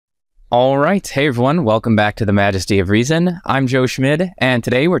All right. Hey, everyone. Welcome back to the Majesty of Reason. I'm 𝗥𝗘𝗗𝗏, and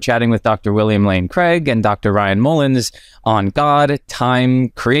today we're chatting with Dr. William Lane Craig and Dr. Ryan Mullins on God, time,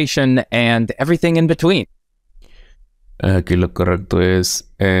 creation, and everything in between. Aquí lo correcto es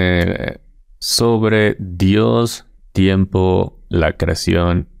sobre Dios, tiempo, la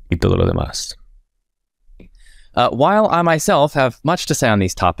creación y todo lo demás. While I myself have much to say on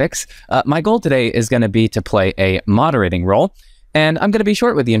these topics, my goal today is going to be to play a moderating role. And I'm going to be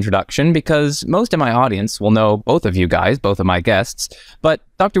short with the introduction because most of my audience will know both of you guys, both of my guests. But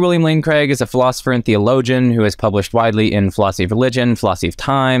Dr. William Lane Craig is a philosopher and theologian who has published widely in philosophy of religion, philosophy of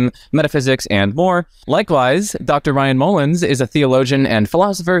time, metaphysics, and more. Likewise, Dr. Ryan Mullins is a theologian and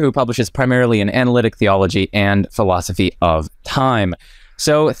philosopher who publishes primarily in analytic theology and philosophy of time.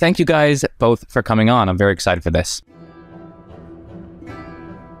 So thank you guys both for coming on. I'm very excited for this.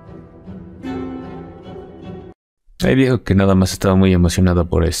 Ahí dijo que nada más estaba muy emocionado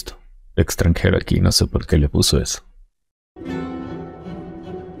por esto. Extranjero aquí, no sé por qué le puso eso.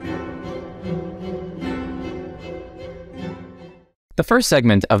 The first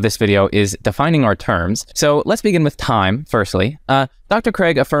segment of this video is defining our terms. So let's begin with time, firstly. Dr.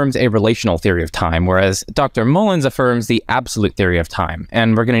 Craig affirms a relational theory of time, whereas Dr. Mullins affirms the absolute theory of time.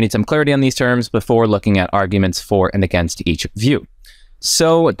 And we're going to need some clarity on these terms before looking at arguments for and against each view.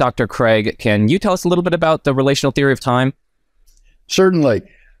 So, Dr. Craig, can you tell us a little bit about the relational theory of time? Certainly.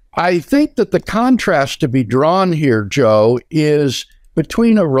 I think that the contrast to be drawn here, Joe, is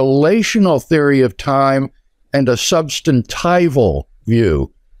between a relational theory of time and a substantival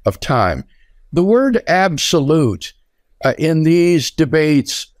view of time. The word absolute in these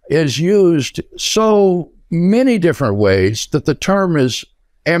debates is used so many different ways that the term is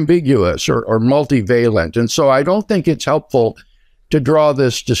ambiguous or multivalent. And so I don't think it's helpful to draw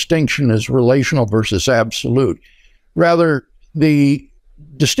this distinction as relational versus absolute. Rather, the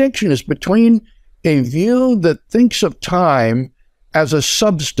distinction is between a view that thinks of time as a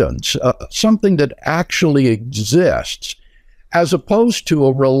substance, something that actually exists, as opposed to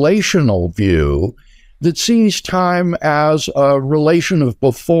a relational view that sees time as a relation of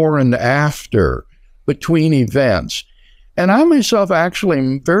before and after between events. And I myself actually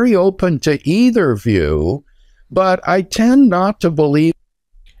am very open to either view, but I tend not to believe.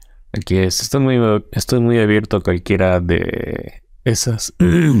 Aquí es, estoy muy abierto a cualquiera de esas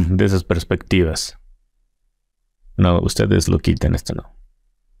perspectivas. No, ustedes lo quitan, esto no.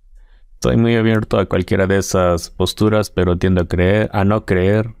 Estoy muy abierto a cualquiera de esas posturas, pero tiendo a no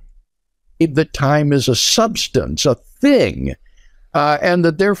creer that time is a substance, a thing, and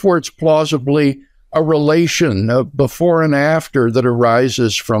that therefore it's plausibly a relation of before and after that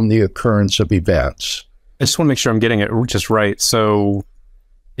arises from the occurrence of events. I just want to make sure I'm getting it just right. So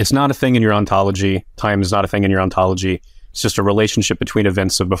it's not a thing in your ontology. Time is not a thing in your ontology. It's just a relationship between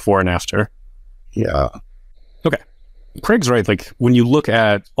events of before and after. Yeah. Okay. Craig's right. Like when you look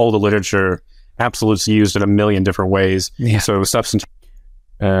at all the literature, absolute's used in a million different ways. Yeah. So substance.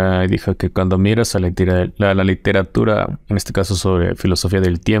 Dijo que cuando miras a la literatura, en este caso sobre filosofía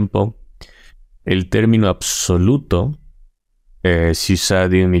del tiempo, el término absoluto se usa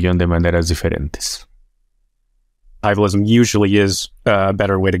de 1,000,000 de maneras diferentes. Positivism usually is a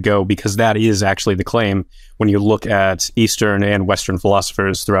better way to go because that is actually the claim. When you look at Eastern and Western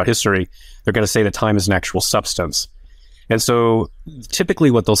philosophers throughout history, they're going to say that time is an actual substance. And so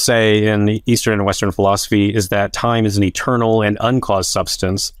typically what they'll say in Eastern and Western philosophy is that time is an eternal and uncaused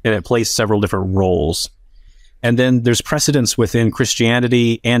substance, and it plays several different roles. And then there's precedence within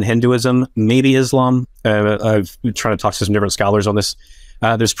Christianity and Hinduism, maybe Islam. I've been trying to talk to some different scholars on this.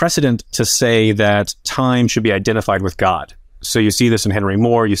 There's precedent to say that time should be identified with God. So you see this in Henry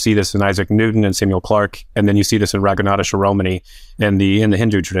Moore, you see this in Isaac Newton and Samuel Clarke, and then you see this in 𝗥𝗘𝗗𝗘𝗦 in the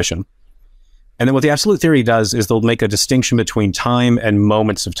Hindu tradition. And then what the absolute theory does is they'll make a distinction between time and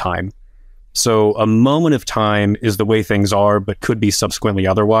moments of time. So a moment of time is the way things are, but could be subsequently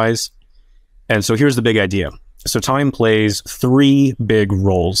otherwise. And so here's the big idea. So time plays three big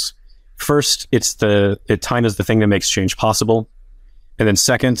roles. First, time is the thing that makes change possible. And then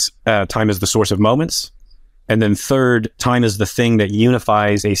second, time is the source of moments. And then third, time is the thing that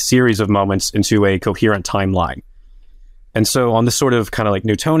unifies a series of moments into a coherent timeline. And so on this sort of kind of like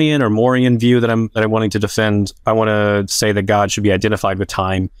Newtonian or Morean view that I'm wanting to defend, I want to say that God should be identified with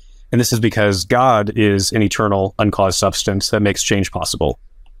time. And this is because God is an eternal, uncaused substance that makes change possible.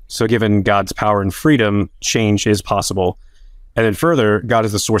 So given God's power and freedom, change is possible. And then further, God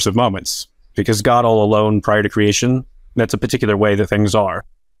is the source of moments, because God all alone prior to creation, that's a particular way that things are.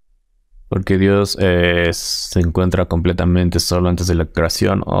 Porque Dios se encuentra completamente solo antes de la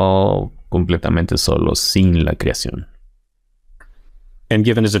creación o completamente solo sin la creación. And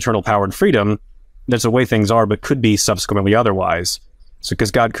given his eternal power and freedom, that's the way things are, but could be subsequently otherwise. So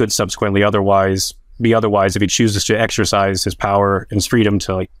because God could subsequently be otherwise if he chooses to exercise his power and his freedom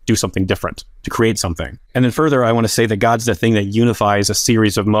to like do something different, to create something. And then further, I want to say that God's the thing that unifies a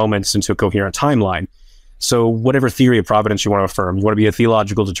series of moments into a coherent timeline. So whatever theory of providence you want to affirm, you want to be a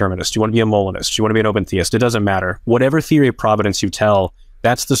theological determinist, you want to be a Mollinist, you want to be an open theist, it doesn't matter. Whatever theory of providence you tell,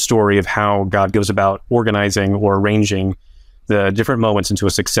 that's the story of how God goes about organizing or arranging the different moments into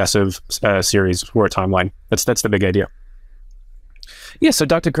a successive series or a timeline. That's the big idea. Yeah, so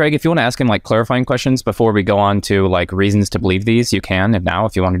Dr. Craig, if you want to ask him like clarifying questions before we go on to like reasons to believe these, you can now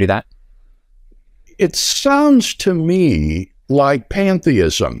if you want to do that. It sounds to me like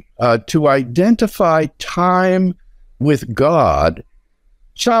pantheism. To identify time with God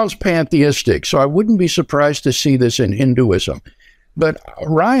sounds pantheistic, so I wouldn't be surprised to see this in Hinduism. But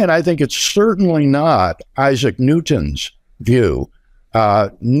Ryan, I think it's certainly not Isaac Newton's view.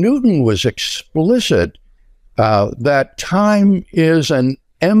 Newton was explicit that time is an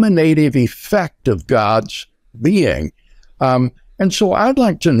emanative effect of God's being. And so I'd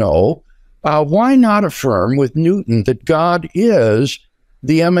like to know, why not affirm with Newton that God is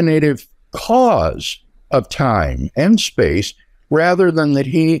the emanative cause of time and space, rather than that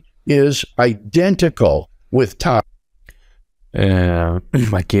he is identical with time?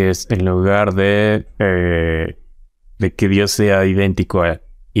 Aquí es en lugar de que Dios sea idéntico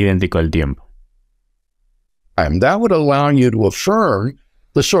al tiempo. That would allow you to affirm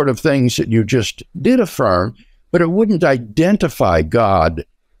the sort of things that you just did affirm, but it wouldn't identify God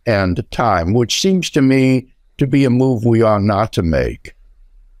and time, which seems to me to be a move we ought not to make.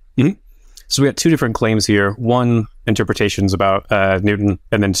 Mm-hmm. So we got two different claims here. One, interpretations about Newton,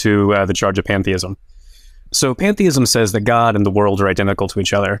 and then two, the charge of pantheism. So pantheism says that God and the world are identical to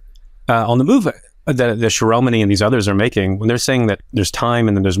each other. On the move that the 𝗥𝗲𝗏𝗧𝗏 and these others are making, when they're saying that there's time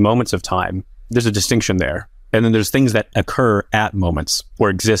and then there's moments of time, there's a distinction there. And then there's things that occur at moments or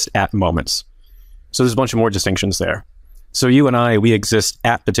exist at moments. So there's a bunch of more distinctions there. So you and I, we exist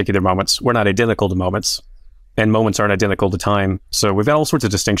at particular moments. We're not identical to moments, and moments aren't identical to time. So we've got all sorts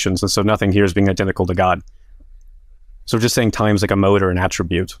of distinctions, and so nothing here is being identical to God. So just saying time is like a mode or an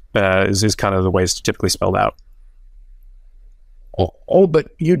attribute is kind of the way it's typically spelled out. Oh, but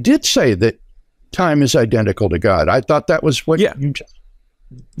you did say that time is identical to God. I thought that was what you just...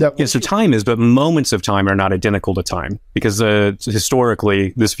 So time is, but moments of time are not identical to time, because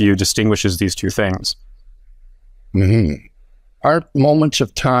historically this view distinguishes these two things. Mm-hmm. Aren't moments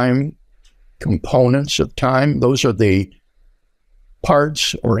of time components of time? Those are the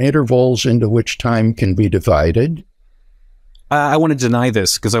parts or intervals into which time can be divided. I want to deny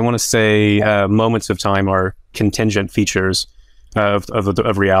this, because I want to say moments of time are contingent features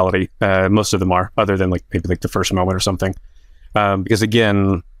of reality. Most of them are, other than maybe the first moment or something. Because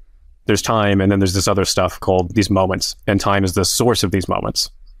again, there's time, and then there's this other stuff called these moments, and time is the source of these moments.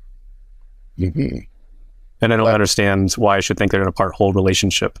 Mm-hmm. And I don't understand why I should think they're in a part-whole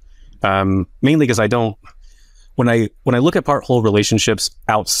relationship. Mainly because I don't, when I look at part-whole relationships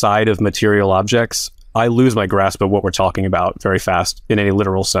outside of material objects, I lose my grasp of what we're talking about very fast in any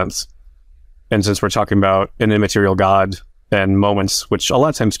literal sense. And since we're talking about an immaterial God and moments, which a lot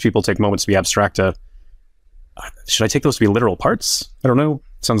of times people take moments to be abstract, should I take those to be literal parts? I don't know.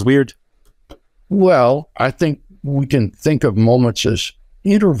 Sounds weird. Well, I think we can think of moments as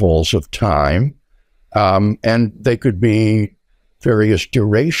intervals of time, and they could be various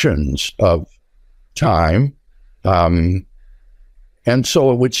durations of time. And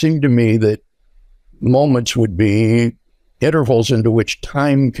so it would seem to me that moments would be intervals into which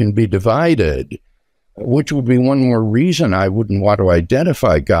time can be divided, which would be one more reason I wouldn't want to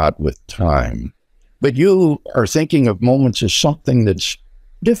identify God with time. But you are thinking of moments as something that's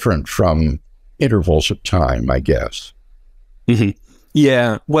different from intervals of time, I guess. Mm-hmm.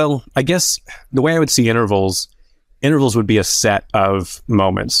 Yeah, well, I guess the way I would see intervals would be a set of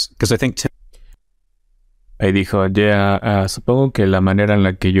moments, because I think... Ahí dijo, supongo que la manera en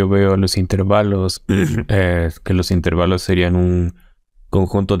la que yo veo los intervalos es que los intervalos serían un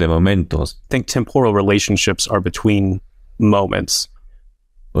conjunto de momentos. I think temporal relationships are between moments.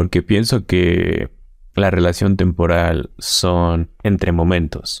 Porque pienso que la relación temporal son entre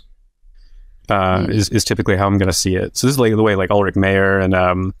momentos. Is typically how I'm going to see it. So this is the way Ulrich Mayer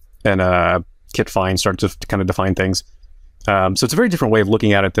and Kit Fine start to kind of define things. So it's a very different way of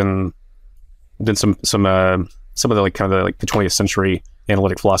looking at it than some of the the 20th century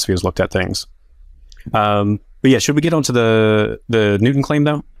analytic philosophy has looked at things. But yeah, should we get on to the Newton claim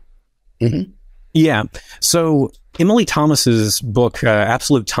though? Mm-hmm. Yeah. So Emily Thomas's book,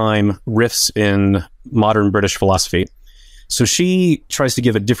 Absolute Time, riffs in modern British philosophy. So she tries to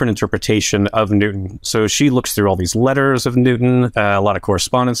give a different interpretation of Newton. So she looks through all these letters of Newton, a lot of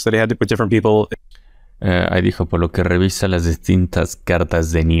correspondence that he had with different people. Ahí dijo, por lo que revisa las distintas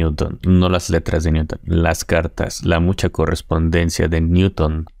cartas de Newton, no las letras de Newton, las cartas, la mucha correspondencia de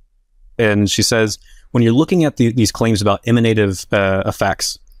Newton. And she says, when you're looking at these claims about emanative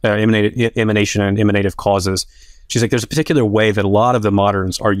effects, emanation and emanative causes, she's like, there's a particular way that a lot of the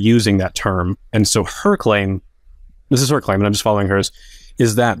moderns are using that term. And so her claim, this is her claim, and I'm just following hers,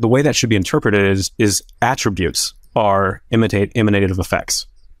 is that the way that should be interpreted is attributes are emanative effects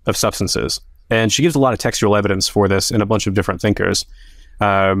of substances. And she gives a lot of textual evidence for this in a bunch of different thinkers.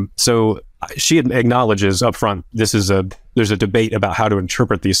 So she acknowledges up front, there's a debate about how to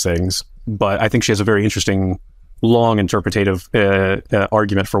interpret these things, but I think she has a very interesting, long interpretative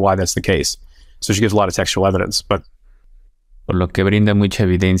argument for why that's the case. So she gives a lot of textual evidence, but... Por lo que brinda mucha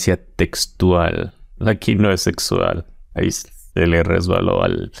evidencia textual. Aquí no es sexual. Ahí se le resbaló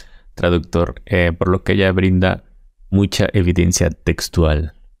al traductor. Por lo que ella brinda mucha evidencia textual.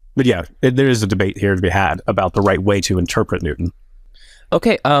 But yeah, there is a debate here to be had about the right way to interpret Newton.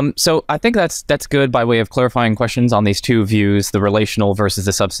 Okay, so I think that's good by way of clarifying questions on these two views, the relational versus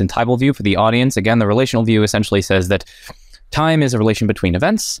the substantival view for the audience. Again, the relational view essentially says that time is a relation between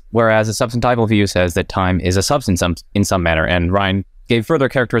events, whereas a substantival view says that time is a substance in some manner. And Ryan gave further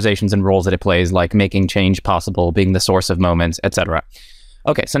characterizations and roles that it plays, like making change possible, being the source of moments, etc.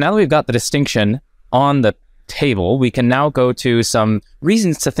 Okay, so now that we've got the distinction on the table, we can now go to some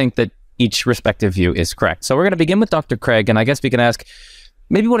reasons to think that each respective view is correct. So we're going to begin with Dr. Craig, and I guess we can ask,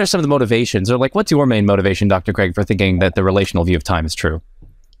 maybe what are some of the motivations, or like, what's your main motivation, Dr. Craig, for thinking that the relational view of time is true?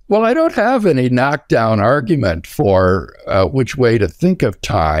 Well, I don't have any knockdown argument for which way to think of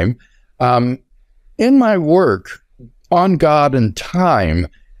time. In my work on God and time,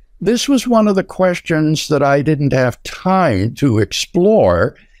 this was one of the questions that I didn't have time to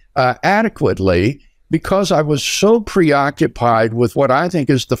explore adequately, because I was so preoccupied with what I think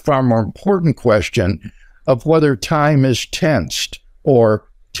is the far more important question of whether time is tensed or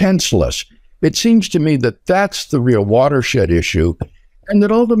tenseless. It seems to me that that's the real watershed issue, and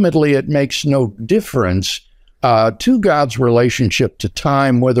that ultimately it makes no difference to God's relationship to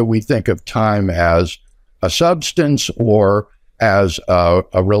time, whether we think of time as a substance or as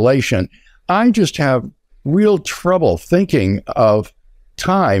a relation. I just have real trouble thinking of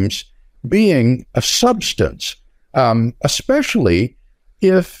times being a substance, especially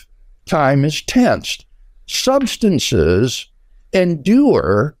if time is tensed. Substances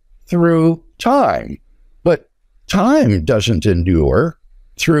endure through time, but time doesn't endure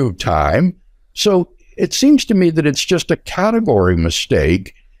through time. So it seems to me that it's just a category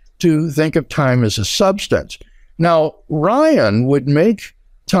mistake to think of time as a substance. Now, Ryan would make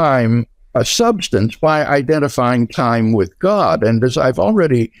time a substance by identifying time with God. And as I've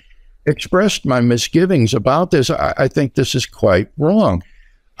already expressed my misgivings about this, I think this is quite wrong.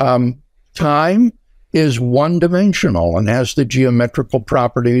 Time is one-dimensional and has the geometrical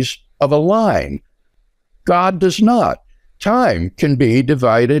properties of a line. God does not. Time can be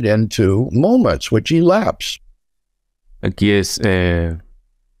divided into moments, which elapse. Aquí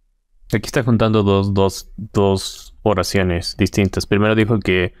está juntando dos oraciones distintas. Primero dijo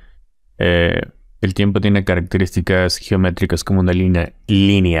que el tiempo tiene características geométricas como una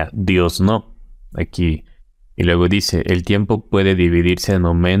línea. Dios no. Aquí. Y luego dice, el tiempo puede dividirse en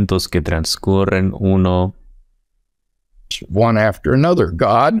momentos que transcurren one after another.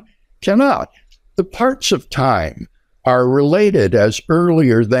 God cannot. The parts of time are related as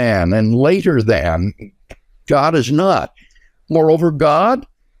earlier than and later than. God is not. Moreover, God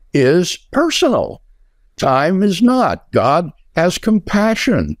is personal. Time is not. God has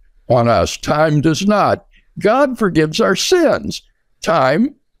compassion on us. Time does not. God forgives our sins.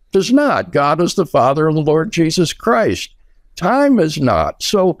 Time does not. God is the Father of the Lord Jesus Christ. Time is not.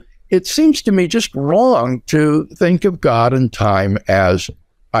 So it seems to me just wrong to think of God and time as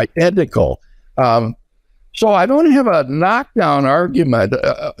identical. So I don't have a knockdown argument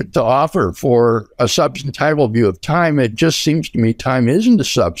to offer for a substantival view of time. It just seems to me time isn't a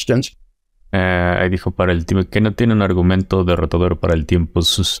substance. Ahí dijo para el tiempo que no tiene un argumento derrotador para el tiempo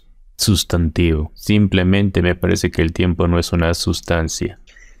sustantivo. Simplemente me parece que el tiempo no es una sustancia.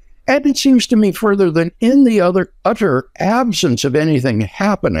 And it seems to me further than in the utter absence of anything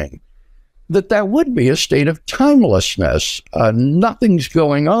happening, that would be a state of timelessness. Nothing's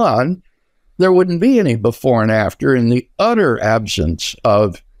going on. There wouldn't be any before and after in the utter absence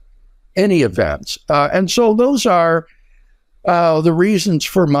of any events. And so those are the reasons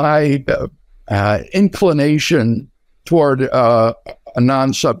for my inclination toward a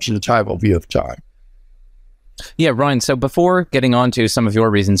non-substantival view of time. Yeah, Ryan, so before getting on to some of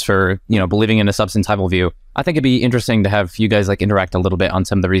your reasons for, believing in a substantival view, I think it'd be interesting to have you guys interact a little bit on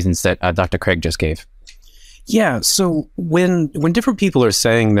some of the reasons that Dr. Craig just gave. Yeah, so when different people are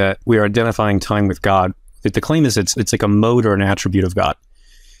saying that we are identifying time with God, that the claim is it's like a mode or an attribute of God.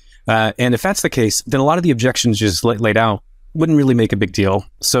 And if that's the case, then a lot of the objections just laid out wouldn't really make a big deal.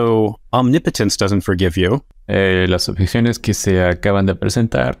 So omnipotence doesn't forgive you. Las objeciones que se acaban de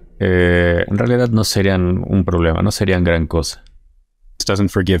presentar en realidad no serían un problema, no serían gran cosa. Doesn't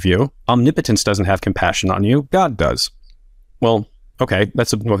forgive you. Omnipotence doesn't have compassion on you. God does. Well, okay,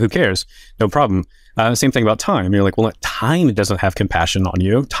 well, who cares? No problem. Same thing about time. You're like, well, time doesn't have compassion on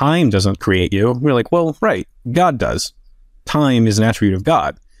you. Time doesn't create you. We're like, well, right, God does. Time is an attribute of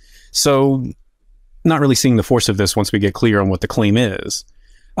God. So not really seeing the force of this once we get clear on what the claim is.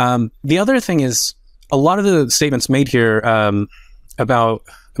 The other thing is, a lot of the statements made here about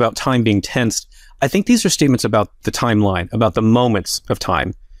time being tensed, I think these are statements about the timeline, about the moments of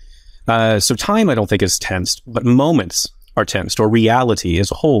time. So time I don't think is tensed, but moments are tensed, or reality as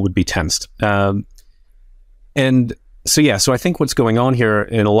a whole would be tensed. And so I think what's going on here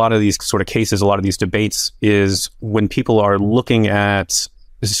in a lot of these sort of cases, a lot of these debates, is when people are looking at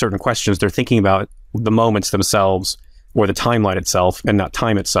certain questions, they're thinking about the moments themselves or the timeline itself and not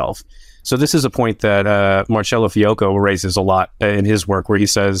time itself. So this is a point that 𝗦𝗢𝗔𝗔𝗍𝗂 raises a lot in his work, where he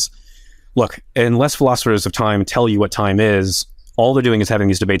says, look, unless philosophers of time tell you what time is, all they're doing is having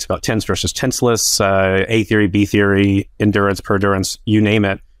these debates about tense versus tenseless, A theory, B theory, endurance, perdurance, you name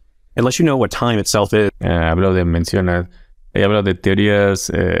it. Unless you know what time itself is. Hablo de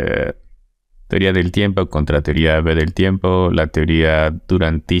teorías, teoría del tiempo contra teoría del tiempo, la teoría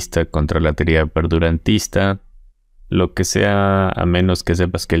durantista contra la teoría perdurantista, lo que sea, a menos que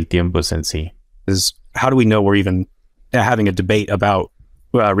sepas que el tiempo es en sí. Is how do we know we're even having a debate about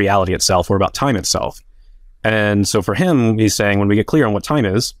reality itself or about time itself? And so for him, he's saying when we get clear on what time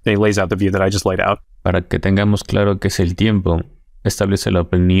is, he lays out the view that I just laid out. Para que tengamos claro qué es el tiempo, establece la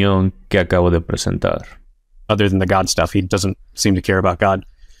opinión que acabo de presentar. Other than the God stuff, he doesn't seem to care about God.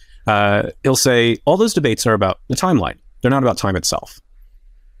 He'll say all those debates are about the timeline. They're not about time itself.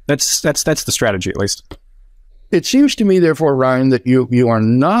 That's the strategy, at least. It seems to me, therefore, Ryan, that you are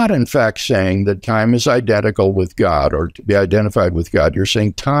not, in fact, saying that time is identical with God or to be identified with God. You're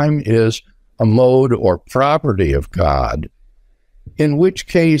saying time is a mode or property of God, in which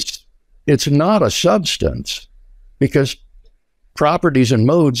case it's not a substance, because properties and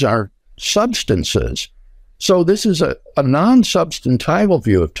modes are substances. So this is a non-substantival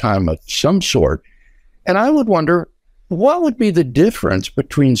view of time of some sort. And I would wonder, what would be the difference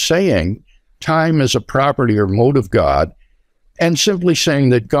between saying time is a property or mode of God and simply saying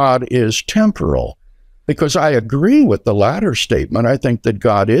that God is temporal? Because I agree with the latter statement. I think that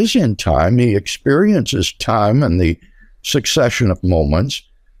God is in time. He experiences time and the succession of moments,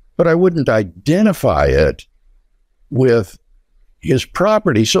 but I wouldn't identify it with his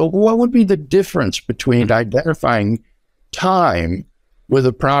property. So what would be the difference between identifying time with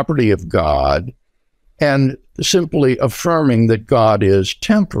a property of God and simply affirming that God is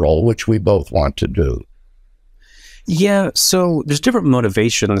temporal, which we both want to do? Yeah, so there's different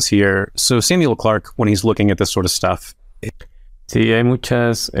motivations here. So Samuel Clarke, when he's looking at this sort of stuff... Sí, hay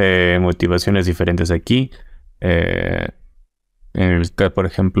muchas motivaciones diferentes aquí. Por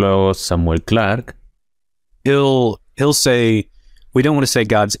ejemplo, Samuel Clarke, he'll say, we don't want to say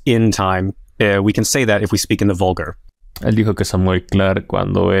God's in time. We can say that if we speak in the vulgar. Él dijo que Samuel Clarke,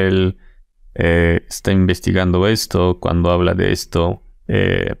 cuando él está investigando esto, cuando habla de esto,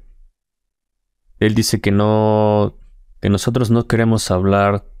 él dice que nosotros no queremos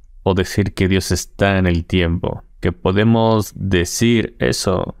hablar o decir que Dios está en el tiempo, que podemos decir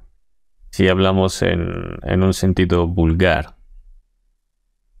eso si hablamos en un sentido vulgar.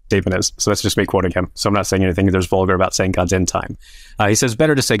 Statement is, so that's just me quoting him. So I'm not saying anything there's vulgar about saying God's in time. He says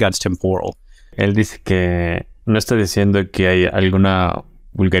better to say God's temporal. Él dice que no está diciendo que hay alguna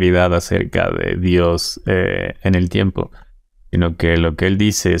vulgaridad acerca de Dios en el tiempo, sino que lo que él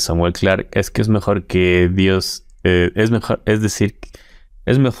dice, Samuel Clarke, es que es mejor que Dios, es mejor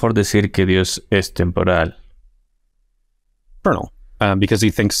decir que Dios es temporal. Eternal, because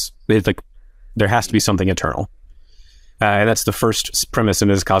he thinks there has to be something eternal. And that's the first premise in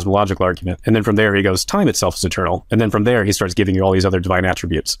his cosmological argument. And then from there, he goes, time itself is eternal. And then from there, he starts giving you all these other divine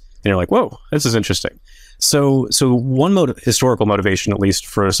attributes. And you're like, whoa, this is interesting. So one historical motivation, at least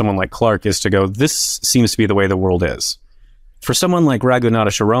for someone like Clarke, is to go, this seems to be the way the world is. For someone like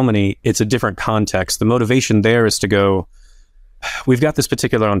𝗥𝗘𝗗𝗘𝗦, it's a different context. The motivation there is to go, we've got this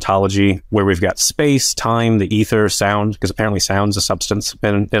particular ontology where we've got space, time, the ether, sound, because apparently sound's a substance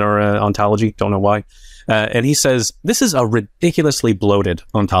in our ontology. Don't know why. And he says, this is a ridiculously bloated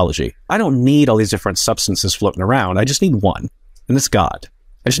ontology. I don't need all these different substances floating around. I just need one, and it's God.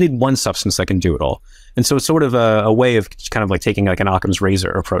 I just need one substance that can do it all. And so it's sort of a way of kind of like taking like an Occam's razor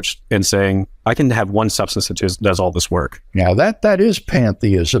approach and saying, I can have one substance that just does all this work. Now, that is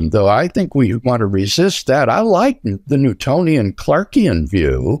pantheism, though. I think we want to resist that. I like the Newtonian Clarkian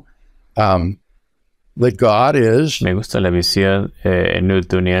view that God is... Me gusta la visión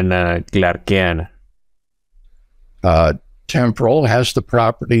newtoniana clarkiana. Temporal, has the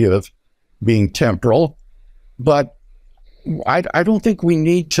property of being temporal, but I don't think we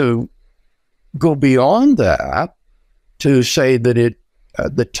need to go beyond that to say that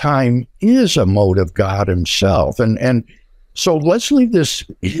the time is a mode of God himself. And so let's leave this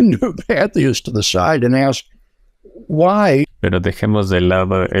Hindu pantheist to the side and ask why. Pero dejemos de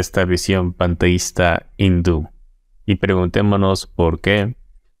lado esta visión panteísta hindú y preguntémonos por qué.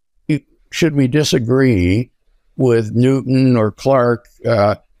 Should we disagree with Newton or Clarke,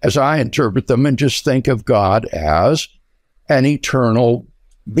 as I interpret them, and just think of God as an eternal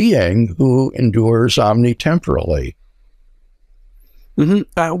being who endures omnitemporally?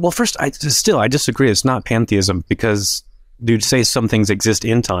 Well, first, I disagree. It's not pantheism, because you'd say some things exist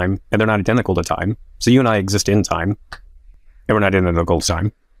in time and they're not identical to time. So you and I exist in time and we're not identical to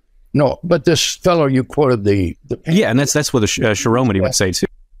time. No, but this fellow you quoted the yeah, and that's what the 𝗥𝗘𝗗𝗏𝗧𝗧𝗏 would say too.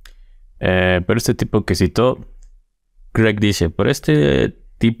 Pero este tipo que citó, Craig dice, por este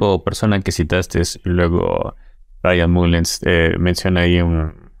tipo o persona que citaste, y luego Ryan Mullins menciona ahí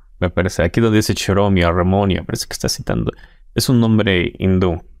me parece, aquí donde dice 𝗥𝗘𝗏𝗏𝗏, parece que está citando, es un nombre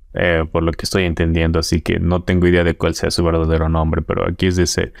hindú, por lo que estoy entendiendo, así que no tengo idea de cuál sea su verdadero nombre, pero aquí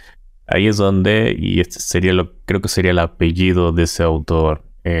dice, ahí es donde, y este sería creo que sería el apellido de ese autor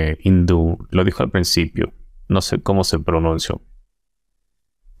hindú, lo dijo al principio, no sé cómo se pronunció.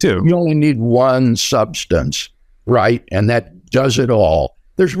 You only need one substance, right? And that does it all.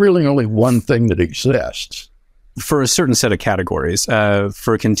 There's really only one thing that exists. For a certain set of categories,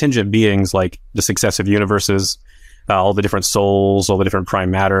 for contingent beings like the successive universes, all the different souls, all the different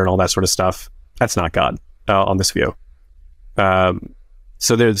prime matter and all that sort of stuff, that's not God on this view.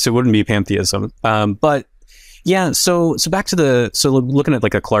 So it wouldn't be pantheism. But yeah, so back to looking at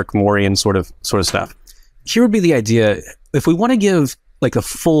like a Clarke-Moorian sort of stuff. Here would be the idea, if we want to give like a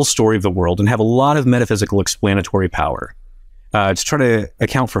full story of the world and have a lot of metaphysical explanatory power to try to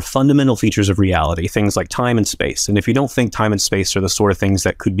account for fundamental features of reality, things like time and space. And if you don't think time and space are the sort of things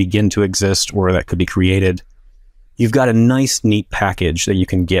that could begin to exist or that could be created, you've got a nice, neat package that you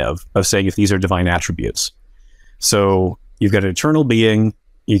can give of saying if these are divine attributes. So you've got an eternal being,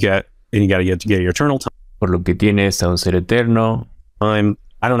 you got to get your eternal time. Por lo que tienes a un ser eterno. I don't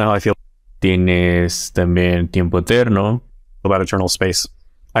know how I feel. Tienes también tiempo eterno. About eternal space.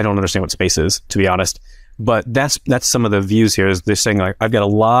 I don't understand what space is, to be honest. But that's some of the views here, is they're saying like, I've got a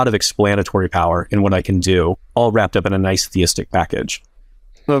lot of explanatory power in what I can do, all wrapped up in a nice theistic package.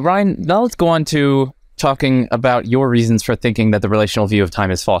 Well, Ryan, now let's go on to talking about your reasons for thinking that the relational view of time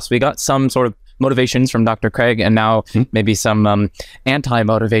is false. We got some sort of motivations from Dr. Craig, and now maybe some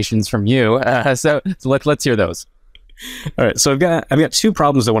anti-motivations from you. So let's hear those. All right, so I've got two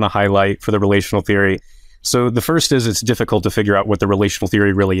problems I want to highlight for the relational theory. So the first is it's difficult to figure out what the relational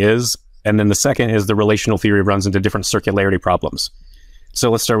theory really is. And then the second is the relational theory runs into different circularity problems. So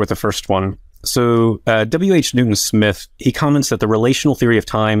let's start with the first one. So W.H. Newton Smith, he comments that the relational theory of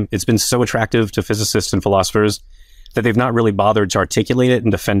time, it's been so attractive to physicists and philosophers that they've not really bothered to articulate it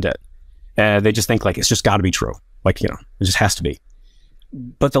and defend it. They just think like, it's just got to be true. Like, it just has to be.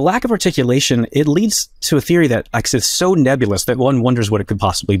 But the lack of articulation, it leads to a theory that is so nebulous that one wonders what it could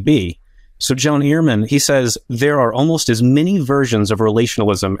possibly be. So John Earman, he says, there are almost as many versions of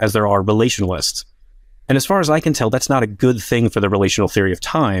relationalism as there are relationalists. And as far as I can tell, that's not a good thing for the relational theory of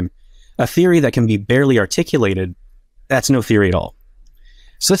time. A theory that can be barely articulated, that's no theory at all.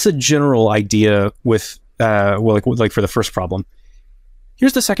 So that's a general idea with, like for the first problem.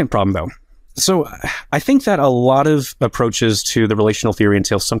 Here's the second problem, though. So I think that a lot of approaches to the relational theory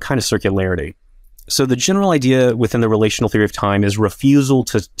entail some kind of circularity. So the general idea within the relational theory of time is refusal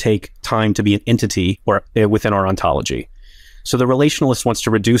to take time to be an entity or within our ontology. So the relationalist wants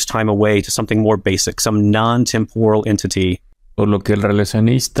to reduce time away to something more basic, some non-temporal entity. Por lo que el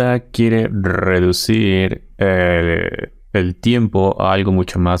relacionista quiere reducir el tiempo a algo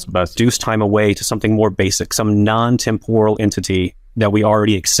mucho más básico. Reduce time away to something more basic, some non-temporal entity that we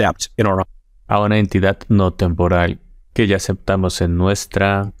already accept in our a una entidad no temporal que ya aceptamos en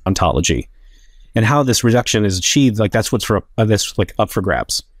nuestra ontology. And how this reduction is achieved, like that's like up for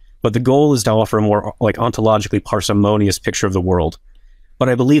grabs. But the goal is to offer a more like ontologically parsimonious picture of the world. But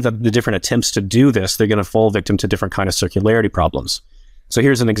I believe that the different attempts to do this, they're going to fall victim to different kind of circularity problems. So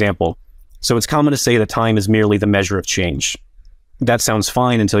here's an example. So it's common to say that time is merely the measure of change. That sounds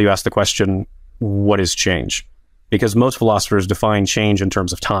fine until you ask the question, what is change? Because most philosophers define change in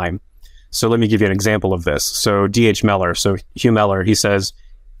terms of time. So let me give you an example of this. So D.H. Mellor, so Hugh Mellor, he says,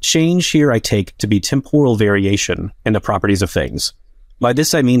 change here I take to be temporal variation in the properties of things. By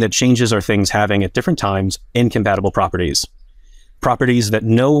this I mean that changes are things having at different times incompatible properties. Properties that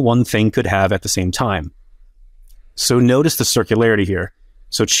no one thing could have at the same time. So notice the circularity here.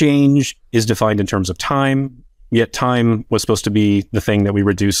 So change is defined in terms of time, yet time was supposed to be the thing that we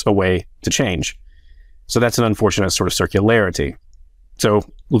reduce away to change. So that's an unfortunate sort of circularity. So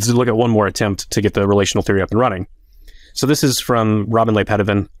let's look at one more attempt to get the relational theory up and running. So this is from Robin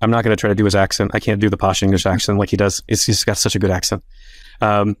𝗏𝗏𝗏𝗏. I'm not going to try to do his accent. I can't do the posh English accent like he does. He's got such a good accent.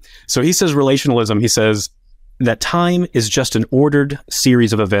 So he says relationalism, he says that time is just an ordered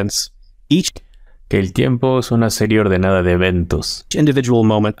series of events, each Que el tiempo es una serie ordenada de eventos. individual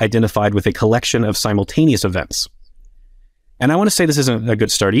moment identified with a collection of simultaneous events. And I want to say this isn't a good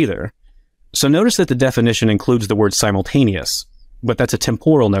start either. So notice that the definition includes the word simultaneous, but that's a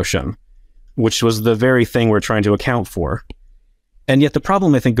temporal notion, which was the very thing we're trying to account for. And yet the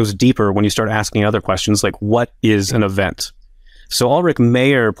problem, I think, goes deeper when you start asking other questions like, what is an event? So Ulrich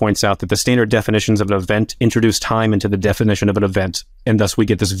Mayer points out that the standard definitions of an event introduce time into the definition of an event, and thus we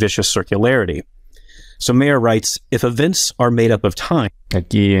get this vicious circularity. So Mayer writes, if events are made up of time.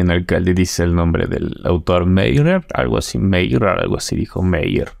 Aquí en Alcalde dice el nombre del autor Meyer, algo así dijo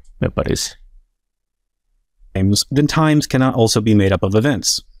Meyer, me parece. Then times cannot also be made up of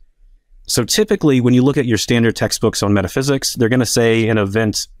events. So typically, when you look at your standard textbooks on metaphysics, they're going to say an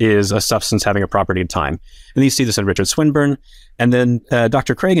event is a substance having a property of time. And you see this in Richard Swinburne. And then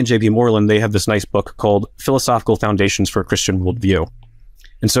Dr. Craig and J.B. Moreland, they have this nice book called Philosophical Foundations for a Christian Worldview.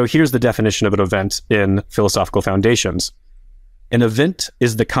 And so here's the definition of an event in Philosophical Foundations. An event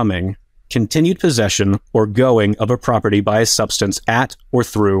is the coming, continued possession, or going of a property by a substance at or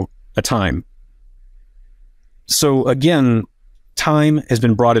through a time. So again, time has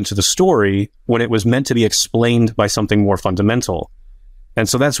been brought into the story when it was meant to be explained by something more fundamental. And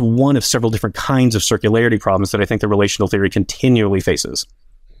so that's one of several different kinds of circularity problems that I think the relational theory continually faces.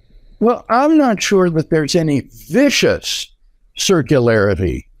 Well, I'm not sure that there's any vicious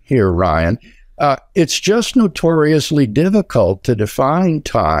circularity here, Ryan. It's just notoriously difficult to define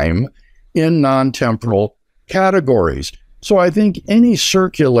time in non-temporal categories. So I think any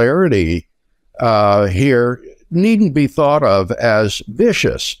circularity here needn't be thought of as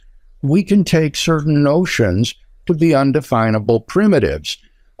vicious. We can take certain notions to be undefinable primitives.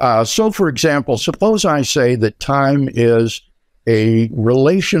 So, for example, suppose I say that time is a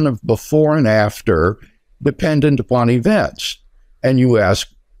relation of before and after dependent upon events. And you ask,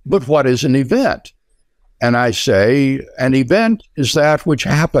 but what is an event? And I say, an event is that which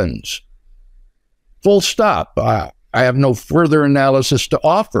happens. Full stop. I have no further analysis to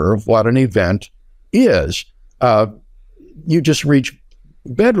offer of what an event is. You just reach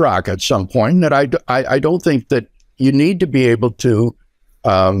bedrock at some point that I don't think that you need to be able to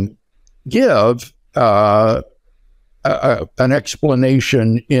give an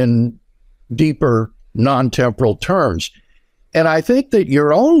explanation in deeper non-temporal terms. And I think that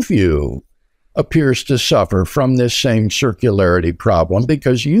your own view appears to suffer from this same circularity problem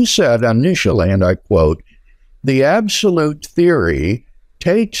because you said initially, and I quote, the absolute theory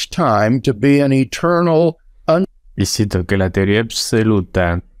takes time to be an eternal. Y cito que la teoría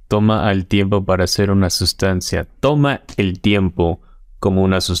absoluta toma al tiempo para ser una sustancia. Toma el tiempo como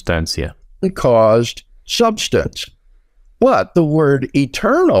una sustancia. Caused substance. But the word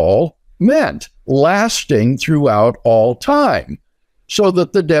eternal meant lasting throughout all time, so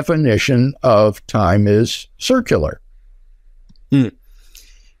that the definition of time is circular.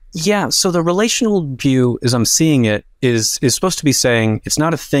 Yeah, so the relational view, as I'm seeing it, is supposed to be saying it's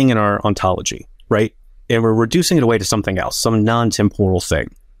not a thing in our ontology, right? And we're reducing it away to something else, some non-temporal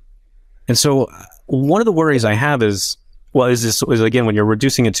thing. And so one of the worries I have is, well, is again, when you're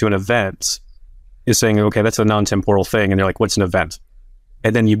reducing it to an event, is saying, okay, that's a non-temporal thing. And you're like, what's an event?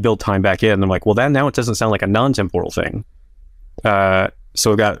 And then you build time back in. And I'm like, well, now it doesn't sound like a non-temporal thing. So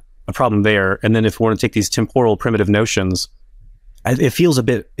we've got a problem there. And then if we want to take these temporal primitive notions, it feels a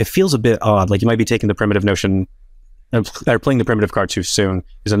bit odd. Like you might be taking the primitive notion or playing the primitive card too soon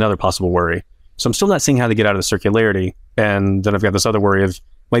is another possible worry. So I'm still not seeing how to get out of the circularity. And then I've got this other worry of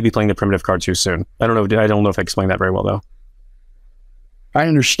might be playing the primitive card too soon. I don't know if I explained that very well though. I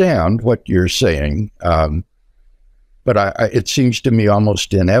understand what you're saying, but it seems to me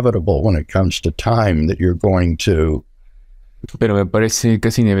almost inevitable when it comes to time that you're going to Pero me parece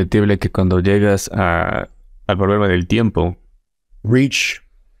casi inevitable que cuando llegas al problema del tiempo, reach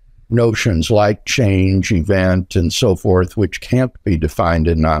notions like change, event, and so forth, which can't be defined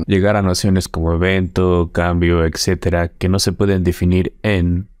in llegar a nociones como evento, cambio, etcétera, que no se pueden definir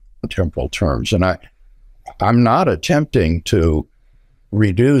en temporal terms. And I'm not attempting to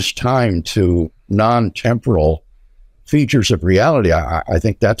reduce time to non-temporal features of reality. I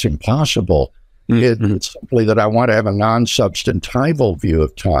think that's impossible. It's simply that I want to have a non-substantival view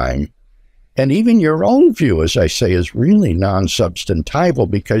of time. And even your own view, as I say, is really non-substantival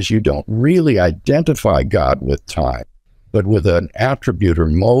because you don't really identify God with time, but with an attribute or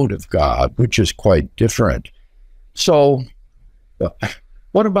mode of God, which is quite different. So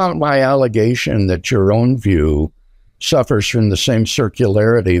what about my allegation that your own view suffers from the same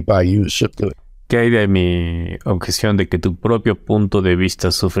circularity by use of the... ¿Qué hay de mi objeción de que tu propio punto de vista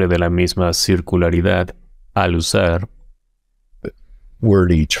sufre de la misma circularidad al usar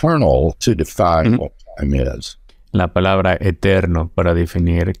word eternal to define what time is? La palabra eterno para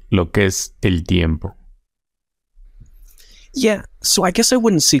definir lo que es el tiempo. Yeah, so I guess I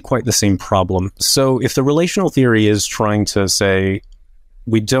wouldn't see quite the same problem. So if the relational theory is trying to say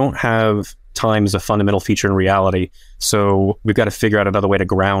we don't have time as a fundamental feature in reality, so we've got to figure out another way to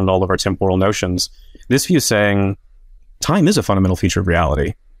ground all of our temporal notions, this view is saying time is a fundamental feature of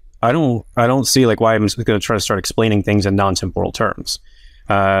reality. I don't see like why I'm going to try to start explaining things in non-temporal terms.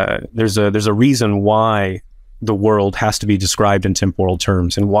 There's a reason why the world has to be described in temporal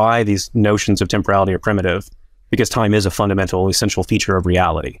terms and why these notions of temporality are primitive, because time is a fundamental, essential feature of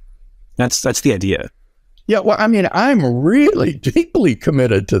reality. That's the idea. Yeah, well, I mean, I'm really deeply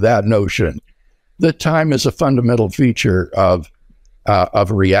committed to that notion that time is a fundamental feature of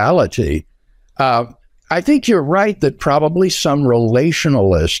reality. I think you're right that probably some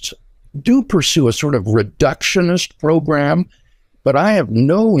relationalists do pursue a sort of reductionist program, but I have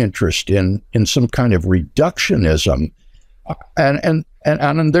no interest in some kind of reductionism. And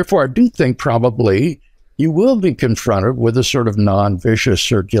therefore, I do think probably you will be confronted with a sort of non-vicious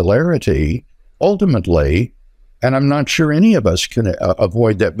circularity ultimately, and I'm not sure any of us can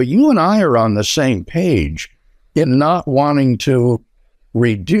avoid that. But you and I are on the same page in not wanting to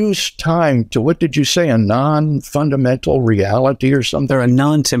reduce time to, what did you say, a non-fundamental reality or something? There are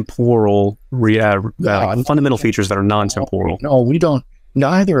non-temporal fundamental features that are non-temporal. No, we don't.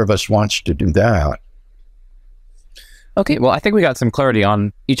 Neither of us wants to do that. Okay, well, I think we got some clarity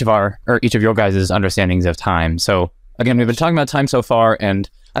on each of your guys' understandings of time. So again, we've been talking about time so far, and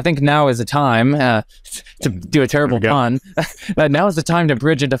I think now is the time to do a terrible pun. Now is the time to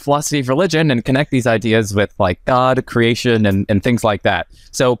bridge into philosophy of religion and connect these ideas with like God, creation, and things like that.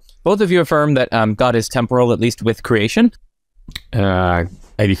 So both of you affirm that God is temporal, at least with creation.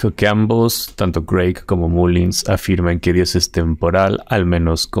 Dijo que ambos, tanto Craig como Mullins, afirman que Dios es temporal, al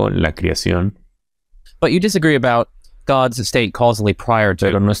menos con la creación. But you disagree about God's state causally prior to...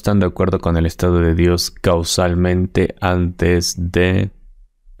 Pero no están de acuerdo con el estado de Dios causalmente antes de...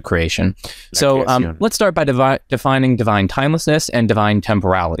 creation. So let's start by defining divine timelessness and divine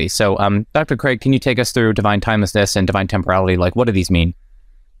temporality. So Dr. Craig, can you take us through divine timelessness and divine temporality? Like, what do these mean?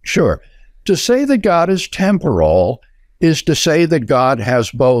 Sure. To say that God is temporal is to say that God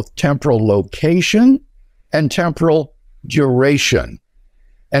has both temporal location and temporal duration.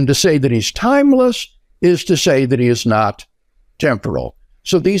 And to say that he's timeless is to say that he is not temporal.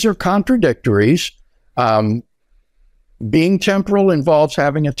 So these are contradictories. Being temporal involves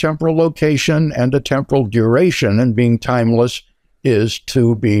having a temporal location and a temporal duration, and being timeless is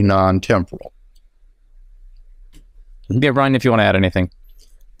to be non-temporal. Yeah, Ryan, if you want to add anything.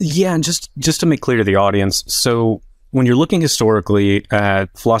 Yeah, and just to make clear to the audience, so when you're looking historically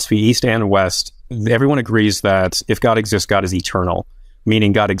at philosophy East and West, everyone agrees that if God exists, God is eternal,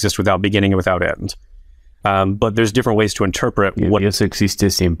 meaning God exists without beginning and without end. But there's different ways to interpret what... Dios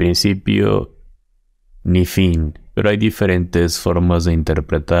existe sin principio ni fin. Pero hay diferentes formas de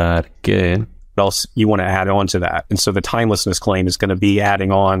interpretar que... What else you want to add on to that? And so the timelessness claim is going to be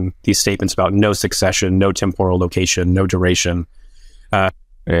adding on these statements about no succession, no temporal location, no duration. La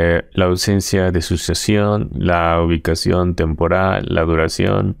ausencia de sucesión, la ubicación temporal, la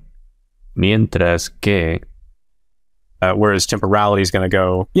duración, mientras que... whereas temporality is going to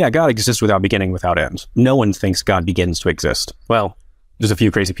go, yeah, God exists without beginning, without end. No one thinks God begins to exist. Well, there's a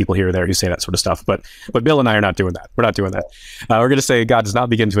few crazy people here or there who say that sort of stuff, but Bill and I are not doing that. We're not doing that. We're going to say God does not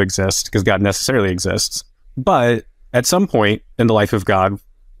begin to exist because God necessarily exists. But at some point in the life of God,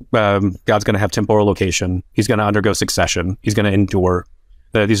 God's going to have temporal location. He's going to undergo succession. He's going to endure.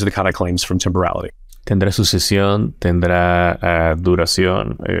 These are the kind of claims from temporality. Tendrá sucesión, tendrá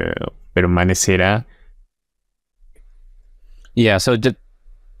duración, permanecerá. Yeah, so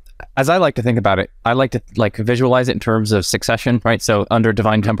as I like to think about it, I like to visualize it in terms of succession, right? So under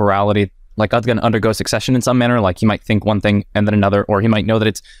divine temporality, like God's going to undergo succession in some manner. Like he might think one thing and then another, or he might know that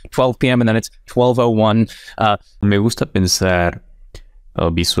it's 12 p.m. and then it's 12:01. Me gusta pensar o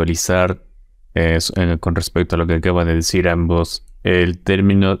visualizar con respecto a lo que acaban de decir ambos, en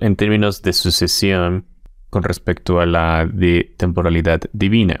términos de sucesión con respecto a la temporalidad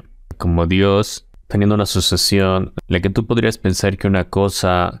divina. Como Dios teniendo una sucesión en la que tú podrías pensar que una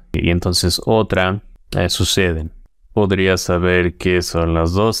cosa y entonces otra suceden. Podrías saber que son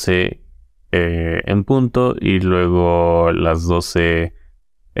las 12 en punto y luego las 12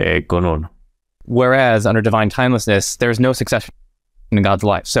 con 1. Whereas under divine timelessness, there's no succession in God's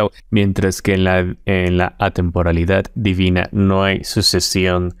life. So, mientras que en la atemporalidad divina no hay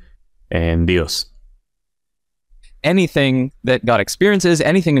sucesión en Dios. Anything that God experiences,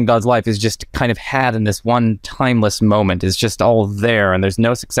 anything in God's life is just kind of had in this one timeless moment. It's just all there, and there's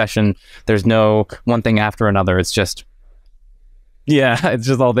no succession. There's no one thing after another. It's just, yeah, it's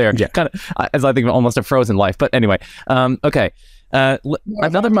just all there. Yeah. Kind of, as I think, almost a frozen life. But anyway, okay.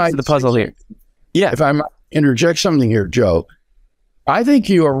 Another piece of the puzzle here. Yeah. If I might interject something here, Joe, I think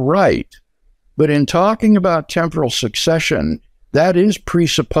you are right. But in talking about temporal succession, that is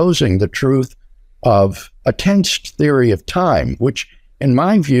presupposing the truth of a tensed theory of time, which, in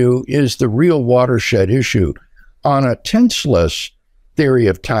my view, is the real watershed issue. On a tenseless theory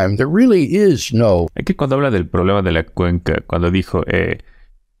of time, there really is no... Aquí cuando habla del problema de la cuenca, cuando dijo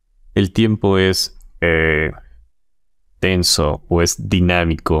el tiempo es tenso o es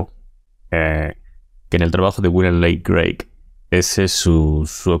dinámico, que en el trabajo de William Lane Craig, ese es su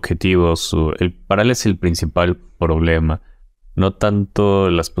objetivo, para él es el principal problema. No tanto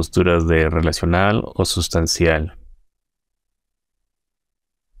las posturas de relacional o sustancial.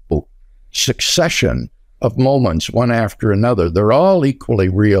 Succession of moments, one after another. They're all equally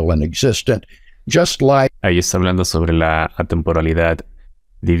real and existent, just like... Ahí está hablando sobre la atemporalidad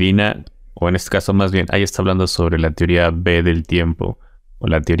divina, o en este caso más bien, ahí está hablando sobre la teoría B del tiempo, o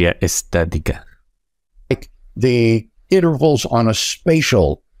la teoría estática. Like the intervals on a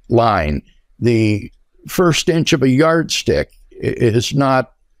spatial line, the first inch of a yardstick is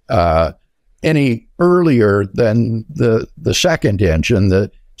not any earlier than the second inch, and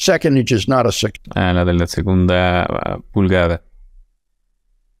the second inch is not a la de la segunda pulgada.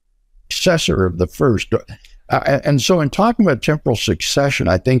 Successor of the first. And so in talking about temporal succession,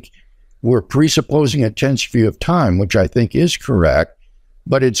 I think we're presupposing a tense view of time, which I think is correct,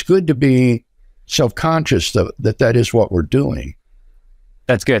 but it's good to be self-conscious that is what we're doing.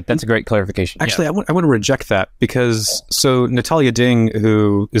 That's good. That's a great clarification. Actually, yeah. I want to reject that because, so 𝗦𝗢𝗖𝗜𝗔𝗃,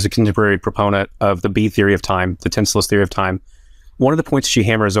 who is a contemporary proponent of the B theory of time, the tenseless theory of time, one of the points she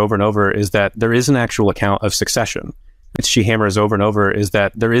hammers over and over is that there is an actual account of succession. She hammers over and over is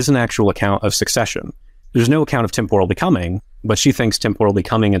that there is an actual account of succession. There's no account of temporal becoming, but she thinks temporal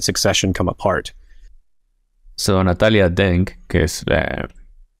becoming and succession come apart. So 𝗦𝗢𝗖𝗃, que es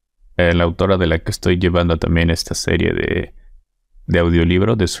la autora de la que estoy llevando también esta serie de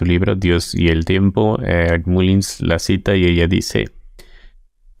audiolibro, de su libro Dios y el tiempo, Mullins la cita y ella dice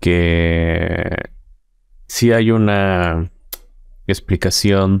que si hay una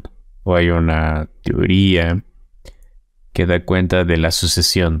explicación o hay una teoría que da cuenta de la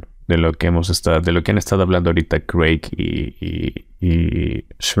sucesión de lo que han estado hablando ahorita Craig y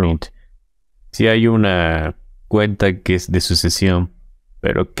Schmidt. Si hay una cuenta que es de sucesión,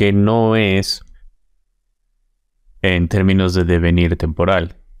 pero que no es en términos de devenir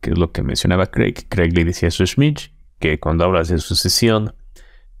temporal, que es lo que mencionaba Craig. Craig le decía a su Schmidt que cuando hablas de sucesión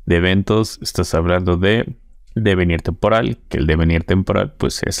de eventos, estás hablando de devenir temporal, que el devenir temporal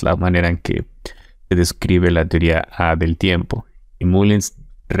pues es la manera en que se describe la teoría A del tiempo. Y Mullins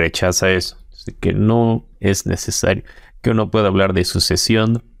rechaza eso, que no es necesario que uno pueda hablar de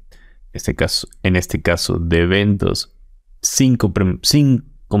sucesión, en este caso de eventos, sin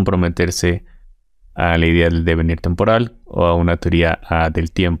comprometerse a la idea del devenir temporal o a una teoría A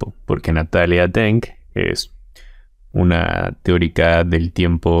del tiempo, porque 𝗦𝗢𝗖𝗃 es una teórica del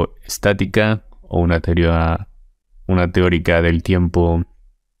tiempo estática o una teórica del tiempo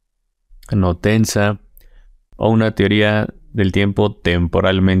no tensa o una teoría del tiempo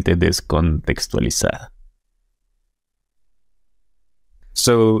temporalmente descontextualizada.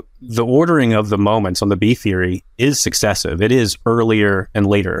 So the ordering of the moments on the B theory is successive. It is earlier and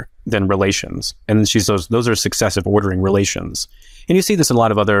later than relations. And she says those are successive ordering relations. And you see this in a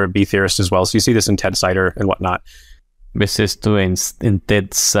lot of other B theorists as well. So you see this in Ted and whatnot. Ves esto en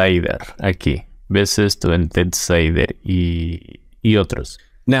𝗥𝗘𝗗𝗘𝗦 aquí. Ves esto en 𝗥𝗘𝗗𝗘𝗦 y otros.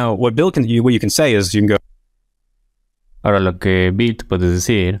 Now, what you can say is you can go, Ahora, lo que Bill tú puedes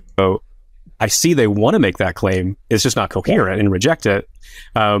decir, So I see they want to make that claim. It's just not coherent and reject it.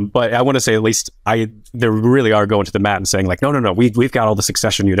 But I want to say at least they really are going to the mat and saying like, no, we've got all the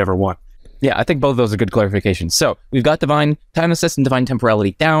succession you'd ever want. Yeah, I think both of those are good clarifications. So we've got divine timelessness and divine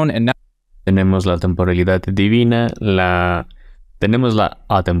temporality down, and now tenemos la temporalidad divina, tenemos la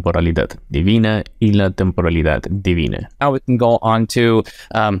atemporalidad divina y la temporalidad divina. we can go on to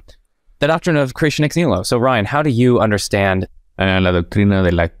the doctrine of creation ex nihilo. So Ryan, how do you understand La doctrina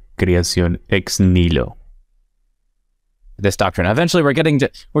de la creación ex nihilo. this doctrine? Eventually, we're getting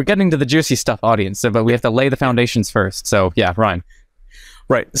to the juicy stuff, audience, but we have to lay the foundations first. So yeah, Ryan.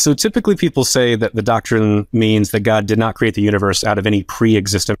 Right. So typically people say that the doctrine means that God did not create the universe out of any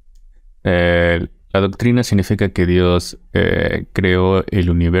pre-existent. La doctrina significa que Dios creó el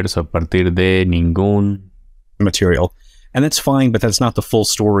universo a partir de ningún material. And that's fine, but that's not the full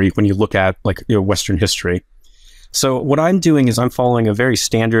story when you look at Western history. So what I'm doing is I'm following a very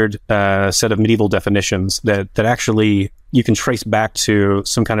standard set of medieval definitions that actually you can trace back to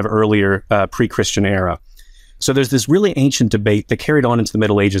some kind of earlier pre-Christian era. So there's this really ancient debate that carried on into the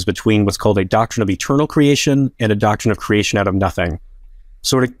Middle Ages between what's called a doctrine of eternal creation and a doctrine of creation out of nothing.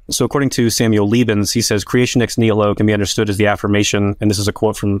 So according to Samuel Liebens, he says creation ex nihilo can be understood as the affirmation, and this is a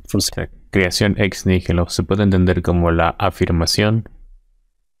quote from creación ex nihilo. Se puede entender como la afirmación.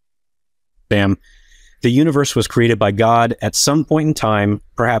 Bam. The universe was created by God at some point in time,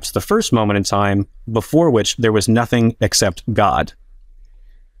 perhaps the first moment in time, before which there was nothing except God.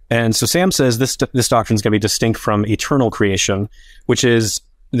 And so Sam says this doctrine is going to be distinct from eternal creation, which is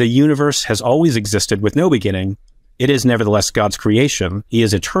the universe has always existed with no beginning. It is nevertheless God's creation. He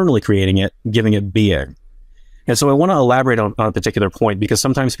is eternally creating it, giving it being. And so I want to elaborate on a particular point, because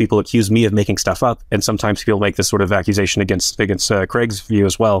sometimes people accuse me of making stuff up, and sometimes people make this sort of accusation against Craig's view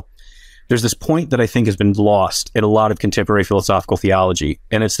as well. There's this point that I think has been lost in a lot of contemporary philosophical theology,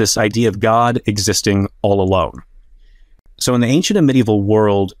 and it's this idea of God existing all alone. So in the ancient and medieval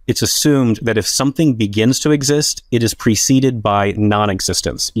world, it's assumed that if something begins to exist, it is preceded by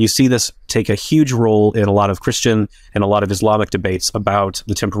non-existence. You see this take a huge role in a lot of Christian and a lot of Islamic debates about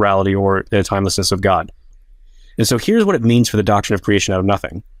the temporality or the timelessness of God. And so here's what it means for the doctrine of creation out of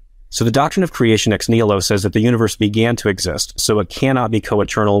nothing. So the doctrine of creation ex nihilo says that the universe began to exist, so it cannot be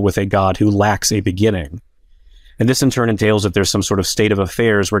co-eternal with a God who lacks a beginning. And this in turn entails that there's some sort of state of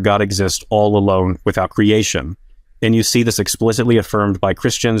affairs where God exists all alone without creation. And you see this explicitly affirmed by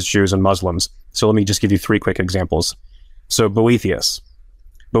Christians, Jews, and Muslims. So let me just give you three quick examples. So Boethius.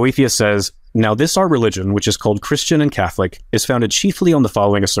 Boethius says, now this our religion, which is called Christian and Catholic, is founded chiefly on the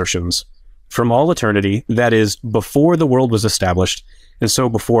following assertions. From all eternity, that is, before the world was established, and so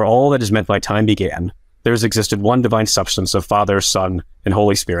before all that is meant by time began, there has existed one divine substance of Father, Son, and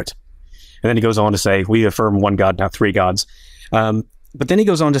Holy Spirit. And then he goes on to say, we affirm one God, not three gods. But then he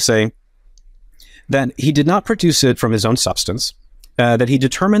goes on to say, that he did not produce it from his own substance, that he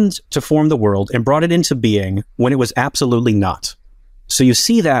determined to form the world and brought it into being when it was absolutely not. So you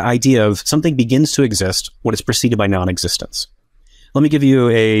see that idea of something begins to exist when it's preceded by non-existence. Let me give you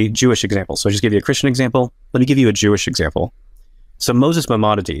a Jewish example. So I just give you a Christian example. Let me give you a Jewish example. So Moses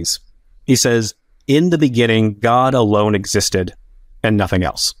Maimonides, he says, in the beginning, God alone existed and nothing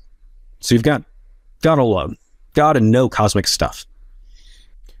else. So you've got God alone, God and no cosmic stuff.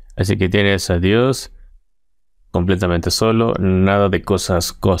 Así que tienes a Dios completamente solo, nada de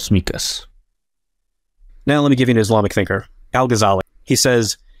cosas cósmicas. Now let me give you an Islamic thinker, 𝗥𝗘𝗗𝗘𝗦. He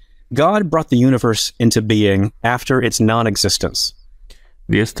says, God brought the universe into being after its non-existence.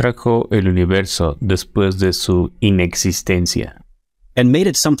 Dios trajo el universo después de su inexistencia. And made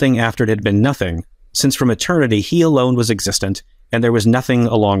it something after it had been nothing, since from eternity he alone was existent, and there was nothing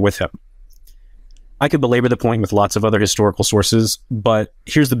along with him. I could belabor the point with lots of other historical sources, but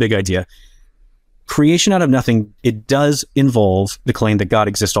here's the big idea. Creation out of nothing, it does involve the claim that God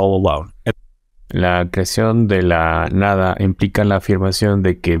exists all alone. La creación de la nada implica la afirmación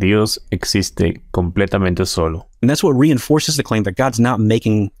de que Dios existe completamente solo. And that's what reinforces the claim that God's not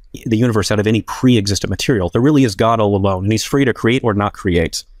making the universe out of any pre-existent material. There really is God all alone, and he's free to create or not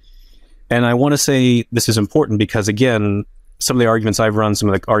create. And I want to say this is important because, again, some of the arguments I've run, some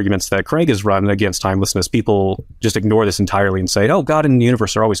of the arguments that Craig has run against timelessness, people just ignore this entirely and say, oh, God and the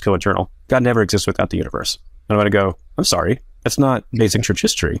universe are always co-eternal. God never exists without the universe. And I'm going to go, I'm sorry, that's not basic church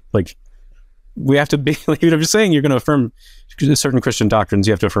history. Like, we have to be, like, if you're saying you're going to affirm certain Christian doctrines,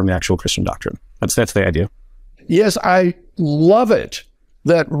 you have to affirm the actual Christian doctrine. That's the idea. Yes, I love it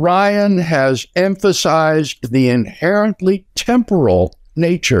that Ryan has emphasized the inherently temporal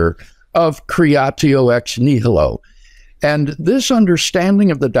nature of creatio ex nihilo. And this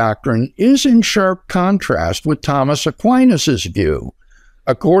understanding of the doctrine is in sharp contrast with Thomas Aquinas's view,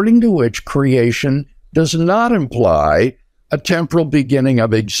 according to which creation does not imply a temporal beginning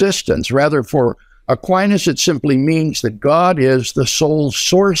of existence. Rather, for Aquinas, it simply means that God is the sole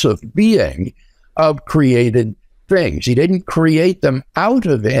source of being of created things. He didn't create them out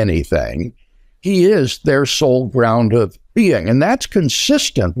of anything. He is their sole ground of being. And that's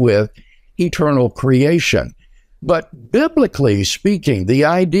consistent with eternal creation. But biblically speaking, the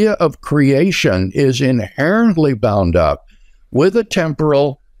idea of creation is inherently bound up with a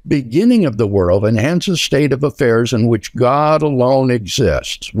temporal beginning of the world, and hence a state of affairs in which God alone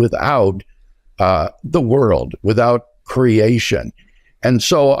exists without the world, without creation. And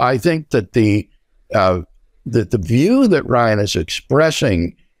so I think that the view that Ryan is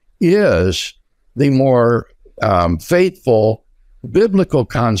expressing is the more faithful biblical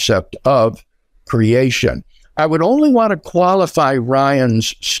concept of creation. I would only want to qualify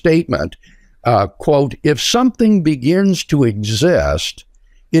Ryan's statement, quote, if something begins to exist,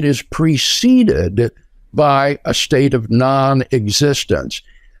 it is preceded by a state of non-existence.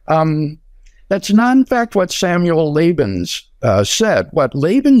 That's not, in fact, what Samuel Laban's said. What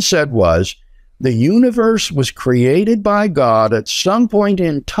Laban said was, the universe was created by God at some point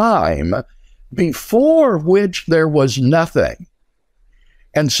in time before which there was nothing.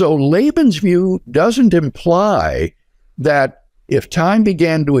 And so Laban's view doesn't imply that if time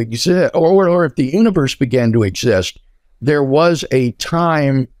began to exist, or if the universe began to exist, there was a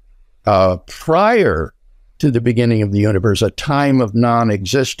time prior to the beginning of the universe, a time of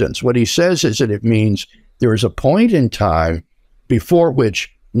non-existence. What he says is that it means there is a point in time before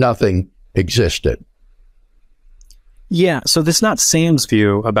which nothing existed. Yeah, so this is not Sam's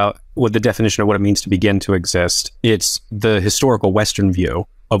view about what the definition of what it means to begin to exist. It's the historical Western view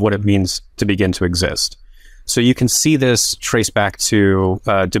of what it means to begin to exist. So you can see this traced back to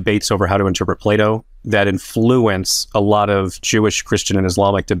debates over how to interpret Plato that influence a lot of Jewish, Christian, and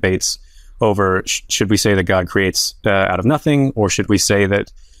Islamic debates over should we say that God creates out of nothing, or should we say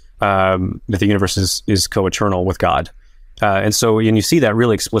that that the universe is co-eternal with God? And so, and you see that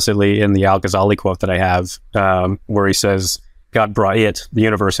really explicitly in the 𝗥𝗲𝗂𝗂𝗧 quote that I have, where he says, God brought the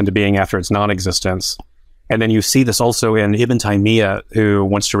universe into being after its non-existence. And then you see this also in 𝗦𝗢𝗖𝗓, who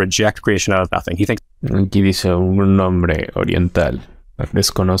wants to reject creation out of nothing. He thinks... Aquí dice un nombre oriental.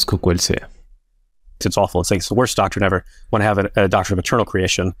 Desconozco cuál sea. It's awful. It's like it's the worst doctrine ever. Want to have a doctrine of eternal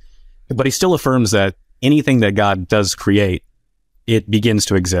creation. But he still affirms that anything that God does create, it begins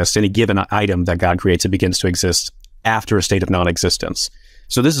to exist. Any given item that God creates, it begins to exist after a state of non-existence.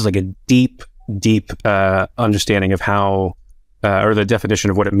 So this is like a deep, deep understanding of how, or the definition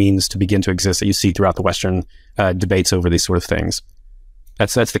of what it means to begin to exist that you see throughout the Western debates over these sort of things.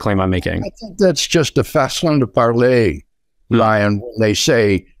 That's the claim I'm making. I think that's just a façon de parler, Ryan, when they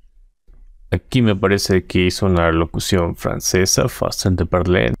say... Aquí me parece que hizo una locución francesa, façon de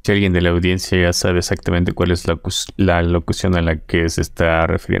parler. Si alguien de la audiencia ya sabe exactamente cuál es la locución a la que se está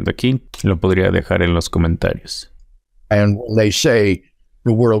refiriendo aquí, lo podría dejar en los comentarios. And when they say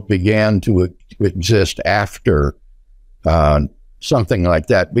the world began to exist after something like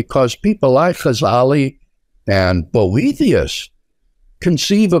that, because people like Ghazali and Boethius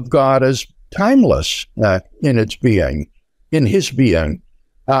conceive of God as timeless in its being, in his being.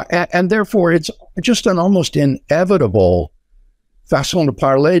 And therefore, it's just an almost inevitable façon de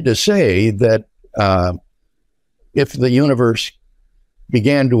parler to say that if the universe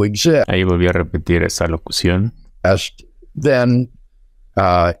began to exist, ahí volví a repetir esa locución, then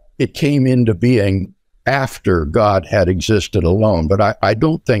it came into being after God had existed alone. But I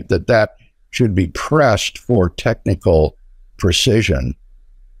don't think that that should be pressed for technical precision.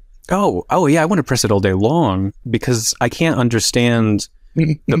 Oh yeah, I want to press it all day long because I can't understand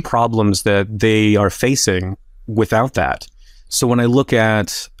the problems that they are facing without that. So when I look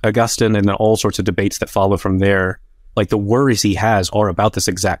at Augustine and all sorts of debates that follow from there, like the worries he has are about this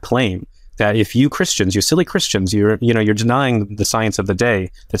exact claim that if you Christians, you silly Christians, you're denying the science of the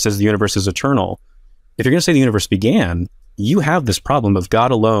day that says the universe is eternal. If you're going to say the universe began, you have this problem of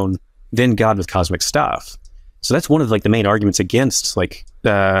God alone, then God with cosmic stuff. So that's one of like the main arguments against like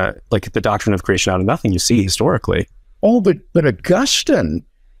the doctrine of creation out of nothing you see historically. Oh, but Augustine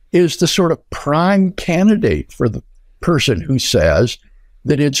is the sort of prime candidate for the person who says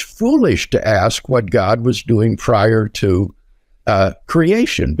that it's foolish to ask what God was doing prior to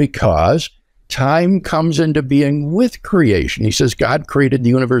creation, because time comes into being with creation. He says God created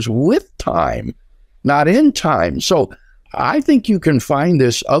the universe with time, not in time. So I think you can find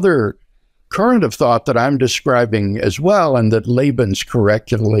this other current of thought that I'm describing as well, and that Laban's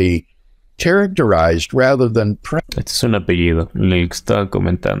correctly characterized rather than Este es un apellido, le estaba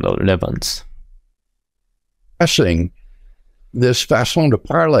comentando, Levans. pressing this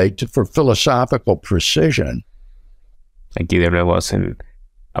𝗥𝗲𝗏𝗀𝘀𝗀𝗦 for philosophical precision. Aquí de nuevo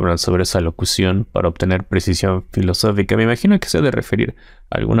hablan sobre esa locución para obtener precisión filosófica. Me imagino que se ha de referir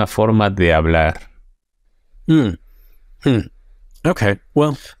a alguna forma de hablar. Okay.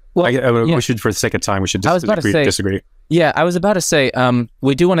 Well, yeah. We should, for the sake of time, we should disagree. Yeah, I was about to say,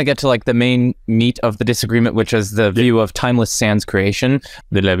 we do want to get to like the main meat of the disagreement, which is the view of timeless sans creation.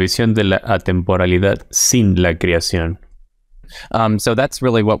 De la visión de la atemporalidad sin la creación. So that's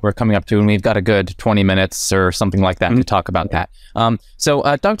really what we're coming up to, and we've got a good 20 minutes or something like that to talk about that. So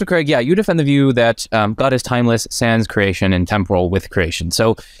Dr. Craig, yeah, you defend the view that God is timeless, sans creation, and temporal with creation.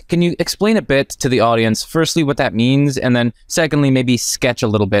 So can you explain a bit to the audience, firstly, what that means, and then secondly, maybe sketch a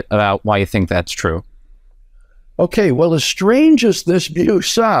little bit about why you think that's true? Okay, well, as strange as this view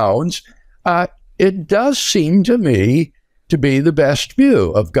sounds, it does seem to me to be the best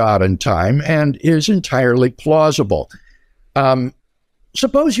view of God and time and is entirely plausible.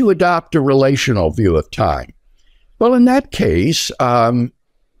 Suppose you adopt a relational view of time. Well, in that case,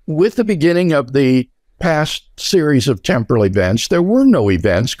 with the beginning of the past series of temporal events, there were no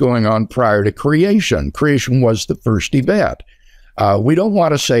events going on prior to creation. Creation was the first event. We don't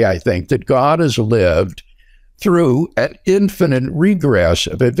want to say, I think, that God has lived through an infinite regress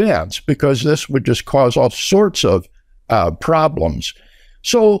of events, because this would just cause all sorts of problems.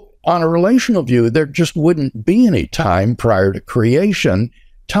 So on a relational view, there just wouldn't be any time prior to creation.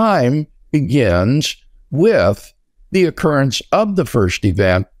 Time begins with the occurrence of the first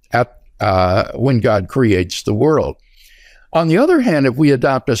event when God creates the world. On the other hand, if we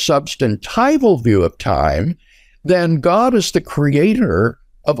adopt a substantival view of time, then God as the creator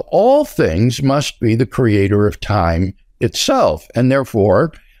of all things must be the creator of time itself, and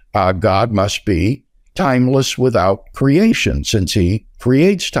therefore God must be timeless without creation, since he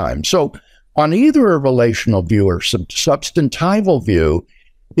creates time. So on either a relational view or substantival view,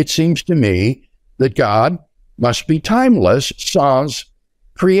 it seems to me that God must be timeless sans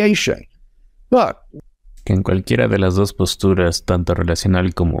creation. But que en cualquiera de las dos posturas, tanto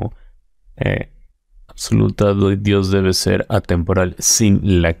relacional como absoluta, Dios debe ser atemporal sin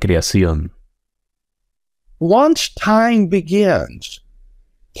la creación. Once time begins,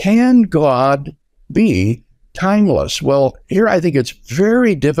 can God be timeless? Well, here I think it's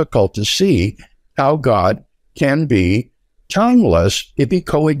very difficult to see how God can be timeless if he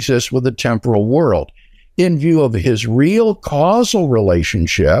coexists with a temporal world. In view of his real causal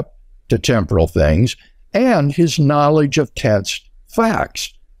relationship to temporal things and his knowledge of tense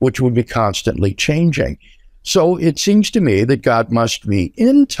facts, which would be constantly changing. So it seems to me that God must be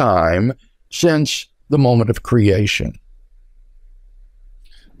in time since the moment of creation.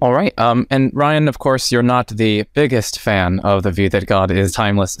 All right. And Ryan, of course, you're not the biggest fan of the view that God is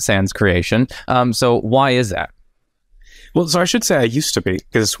timeless sans creation. So why is that? Well, so I should say I used to be,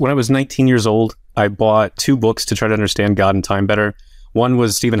 because when I was 19 years old, I bought 2 books to try to understand God and time better. One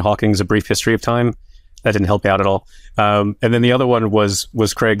was Stephen Hawking's A Brief History of Time. That didn't help me out at all. And then the other one was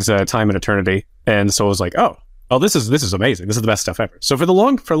Craig's Time and Eternity. And so I was like, oh, this is amazing. This is the best stuff ever. So for the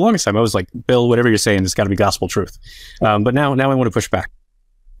longest time, I was like, Bill, whatever you're saying, it's got to be gospel truth. But now I want to push back.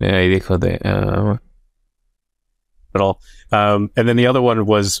 Y dijo de... At all. And then the other one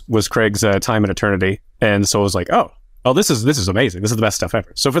was Craig's Time and Eternity. And so I was like, oh, this is amazing. This is the best stuff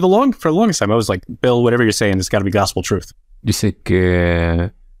ever. So for the longest time, I was like, Bill, whatever you're saying, it's got to be gospel truth. Dice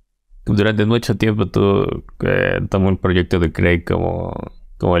que durante mucho tiempo tomó el proyecto de Craig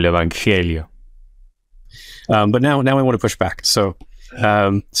como el evangelio. But now I want to push back. So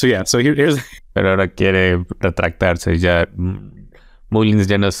here's... Pero ahora quiere retractarse. Ya Mullins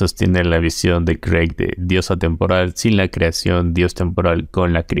ya no sostiene la visión de Craig de Dios atemporal sin la creación, Dios temporal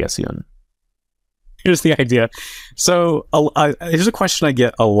con la creación. Here's the idea. So here's a question I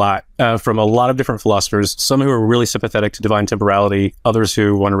get a lot from a lot of different philosophers, some who are really sympathetic to divine temporality, others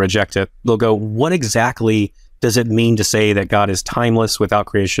who want to reject it. They'll go, what exactly does it mean to say that God is timeless without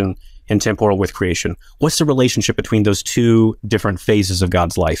creation and temporal with creation? What's the relationship between those two different phases of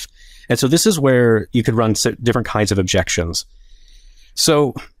God's life? And so this is where you could run different kinds of objections.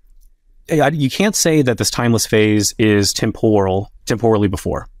 So you can't say that this timeless phase is temporally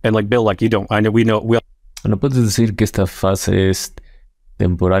before. And like Bill, like you don't, I know we know. No puedes decir que esta fase es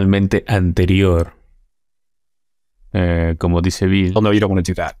temporalmente anterior, como dice Bill. Well, no, you don't want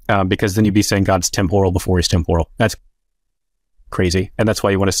to do that because then you'd be saying God's temporal before he's temporal. That's crazy. And that's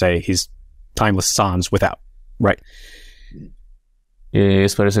why you want to say he's timeless sans without, right?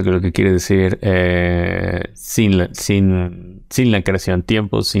 Es por eso que lo que quiere decir sin sin la creación,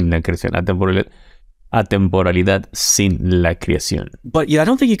 tiempo sin la creación, atemporalidad sin la creación. But yeah, I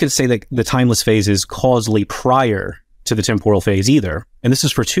don't think you could say that the timeless phase is causally prior to the temporal phase either. And this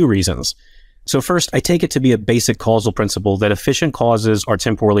is for two reasons. So first, I take it to be a basic causal principle that efficient causes are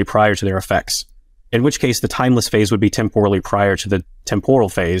temporally prior to their effects, in which case the timeless phase would be temporally prior to the temporal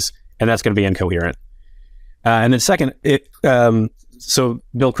phase, and that's going to be incoherent. And then second, so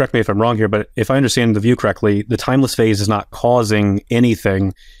Bill, correct me if I'm wrong here, but if I understand the view correctly, the timeless phase is not causing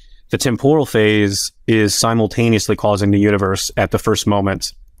anything. The temporal phase is simultaneously causing the universe at the first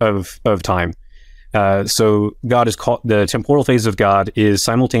moment of time. So God is the temporal phase of God is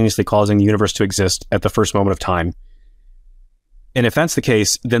simultaneously causing the universe to exist at the first moment of time. And if that's the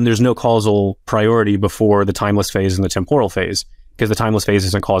case, then there's no causal priority before the timeless phase and the temporal phase, because the timeless phase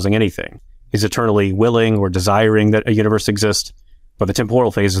isn't causing anything. He's eternally willing or desiring that a universe exists, but the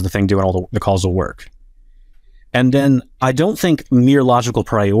temporal phase is the thing doing all the causal work. And then I don't think mere logical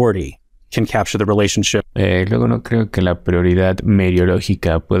priority can capture the relationship. Luego no creo que la prioridad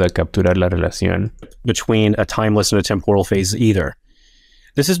meriológica pueda capturar la relación between a timeless and a temporal phase either.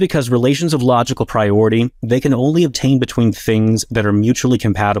 This is because relations of logical priority, they can only obtain between things that are mutually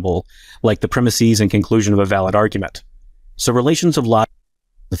compatible, like the premises and conclusion of a valid argument. So relations of logic,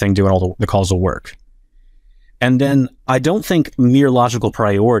 the thing doing all the causal work. And then I don't think mere logical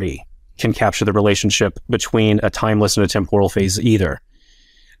priority can capture the relationship between a timeless and a temporal phase either.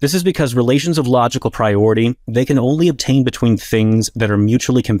 This is because relations of logical priority, they can only obtain between things that are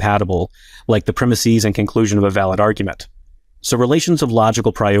mutually compatible, like the premises and conclusion of a valid argument. So relations of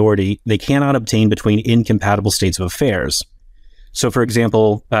logical priority, they cannot obtain between incompatible states of affairs. So for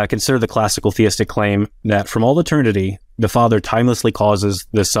example, consider the classical theistic claim that from all eternity, the Father timelessly causes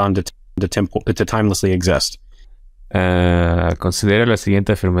the Son to timelessly exist. Considera la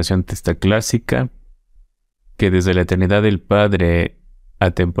siguiente afirmación texta clásica, que desde la eternidad del Padre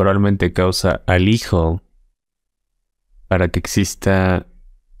atemporalmente causa al Hijo para que exista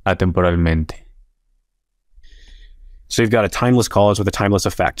atemporalmente. So you've got a timeless cause with a timeless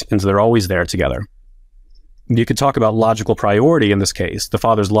effect, and so they're always there together. You could talk about logical priority in this case. The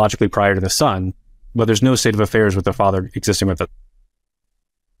Father's logically prior to the Son, but there's no state of affairs with the Father existing with it.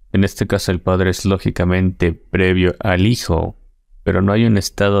 En este caso el Padre es lógicamente previo al Hijo, pero no hay un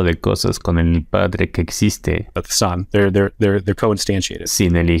estado de cosas con el Padre que existe. But the Son, they're co-instantiated.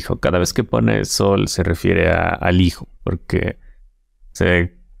 Sin el Hijo. Cada vez que pone sol se refiere al Hijo, porque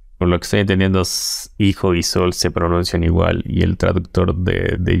por lo que estoy entendiendo, Hijo y Sol se pronuncian igual, y el traductor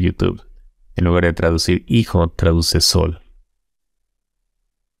de YouTube, en lugar de traducir Hijo, traduce Sol.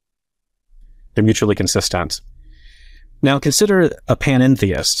 They're mutually consistent. Now consider a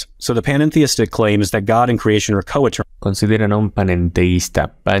panentheist. So the panentheistic claim is that God and creation are co-eternal. Consideran a un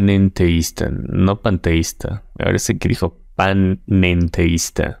panenteísta, no panteísta. Me parece que dijo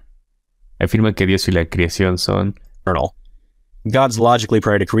panenteísta. Afirma que Dios y la creación son eternal. God's logically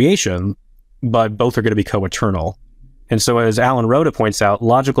prior to creation, but both are going to be co-eternal. And so as Alan Rhoda points out,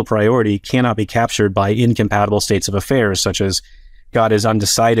 logical priority cannot be captured by incompatible states of affairs, such as God is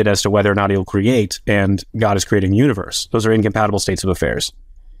undecided as to whether or not he'll create, and God is creating the universe. Those are incompatible states of affairs.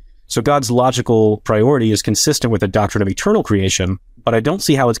 So God's logical priority is consistent with the doctrine of eternal creation, but I don't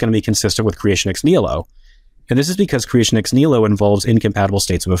see how it's going to be consistent with creation ex nihilo. And this is because creation ex nihilo involves incompatible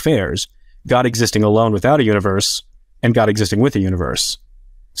states of affairs, God existing alone without a universe, and God existing with a universe.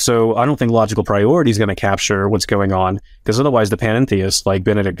 So I don't think logical priority is going to capture what's going on, because otherwise the panentheists like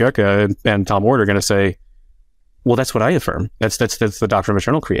Benedict 𝗥𝗘𝗗𝗏 and Tom Ward are going to say, well, that's what I affirm. That's the doctrine of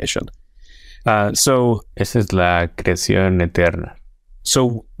eternal creation. So esa es la creación eterna.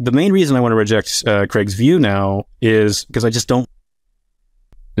 So the main reason I want to reject Craig's view now is because I just don't.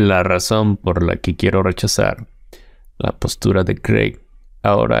 La razón por la que quiero rechazar la postura de Craig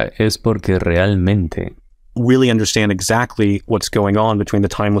ahora es porque realmente really understand exactly what's going on between the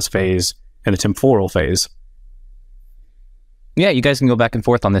timeless phase and the temporal phase. Yeah, you guys can go back and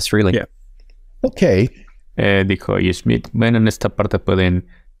forth on this freely. Yeah. Okay. Dijo Schmidt, bueno, en esta parte pueden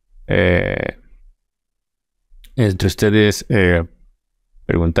entre ustedes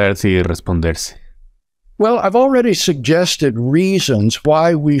preguntarse y responderse. Well, I've already suggested reasons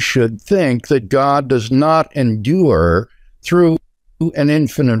why we should think that God does not endure through an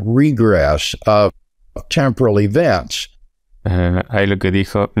infinite regress of temporal events. Ahí lo que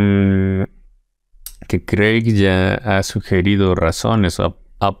dijo, que Craig ya ha sugerido razones, o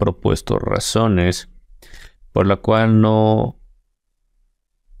ha propuesto razones por la cual no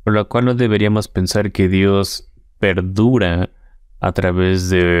deberíamos pensar que Dios perdura a través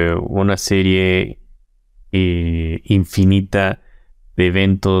de una serie infinita de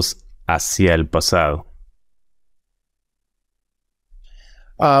eventos hacia el pasado.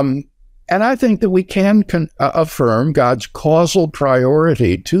 And I think that we can affirm God's causal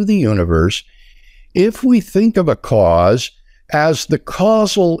priority to the universe if we think of a cause as the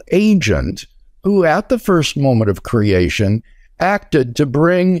causal agent who, at the first moment of creation, acted to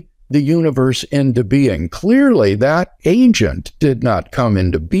bring the universe into being. Clearly, that agent did not come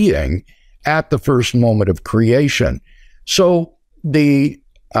into being at the first moment of creation. So the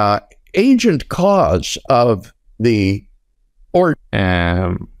agent cause of the por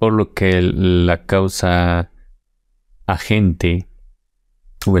lo que la causa agente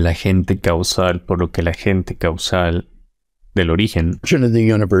o el agente causal, por lo que el agente causal del origen of the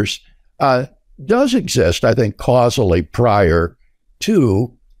universe does exist, I think, causally prior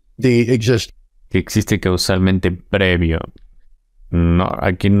to the existence. Que existe causalmente previo. No,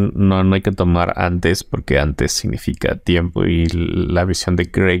 aquí no hay que tomar antes, porque antes significa tiempo, y la visión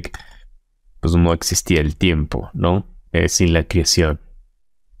de Craig, pues no existía el tiempo, ¿no? Sin la creación.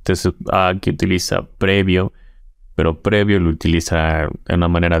 Entonces, aquí utiliza previo, pero previo lo utiliza en una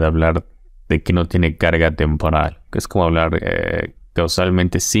manera de hablar de que no tiene carga temporal, que es como hablar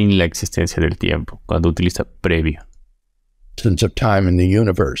causalmente sin la existencia del tiempo, cuando utiliza previo. Of time in the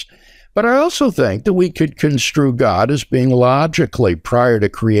universe. But I also think that we could construe God as being logically prior to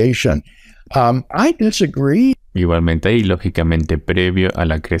creation. I disagree. Igualmente ahí, lógicamente previo a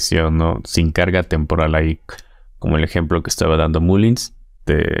la creación, ¿no? Sin carga temporal ahí, como el ejemplo que estaba dando Mullins,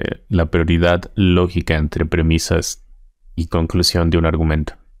 de la prioridad lógica entre premisas y conclusión de un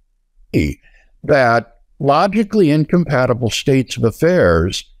argumento. That logically incompatible states of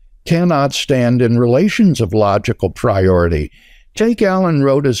affairs cannot stand in relations of logical priority. Take Alan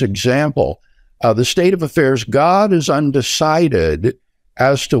Rhoda's example. The state of affairs, God is undecided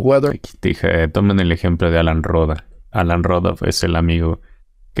as to whether... Tomen el ejemplo de Alan Rhoda. Alan Rhoda es el amigo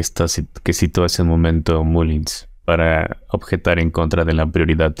que citó ese momento Mullins para objetar en contra de la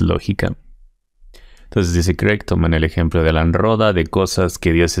prioridad lógica. Entonces dice Craig, toman el ejemplo de Alan Rhoda, de cosas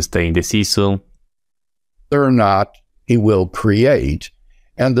que Dios está indeciso. Whether or not he will create,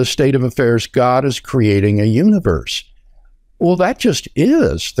 and the state of affairs, God is creating a universe. Well, that just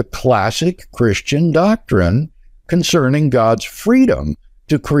is the classic Christian doctrine concerning God's freedom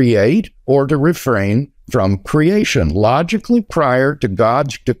to create or to refrain from creation. Logically, prior to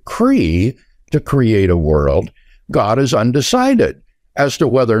God's decree to create a world, God is undecided as to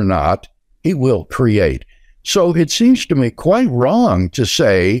whether or not he will create. So it seems to me quite wrong to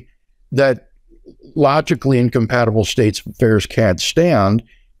say that logically incompatible states of affairs can't stand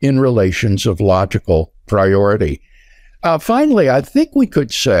in relations of logical priority. Finally, I think we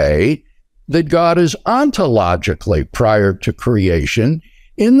could say that God is ontologically prior to creation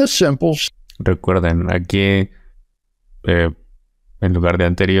in the simple... Recuerden, aquí en lugar de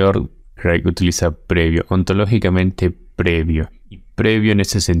anterior, Craig utiliza previo, ontológicamente previo. Y previo en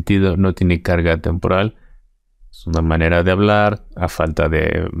ese sentido no tiene carga temporal. Es una manera de hablar, a falta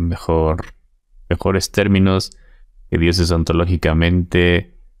de mejores términos, que Dios es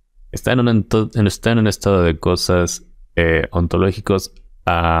ontológicamente... Está en un estado de cosas ontológicos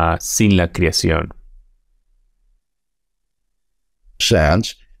sin la creación.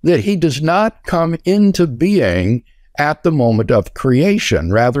 Sense that he does not come into being at the moment of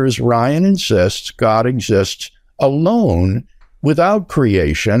creation. Rather, as Ryan insists, God exists alone without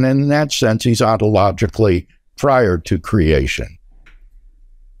creation, and in that sense, he's ontologically prior to creation.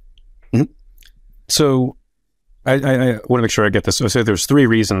 So I want to make sure I get this. So there's three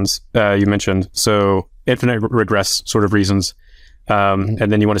reasons you mentioned. So infinite regress sort of reasons. And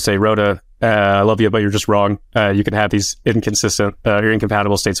then you want to say, Rhoda, I love you, but you're just wrong. You can have these inconsistent or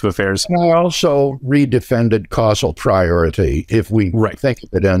incompatible states of affairs. And I also redefended causal priority if we think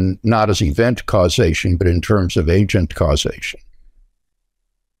of it in not as event causation, but in terms of agent causation.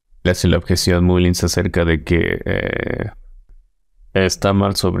 Le hace la objeción Mullins acerca de que está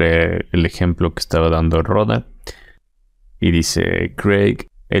mal sobre el ejemplo que estaba dando Rhoda. Y dice Craig,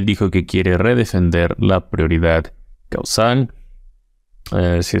 él dijo que quiere redefender la prioridad causal.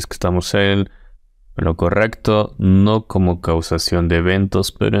 Si es que estamos en lo correcto, no como causación de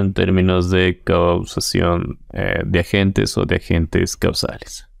eventos, pero en términos de causación de agentes o de agentes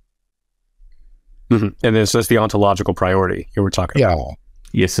causales. And then so that's the ontological priority you were talking about.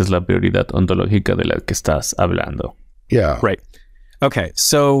 Y esa es la prioridad ontológica de la que estás hablando. Right. Okay.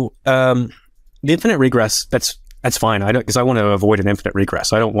 So the infinite regress, that's fine. Because I want to avoid an infinite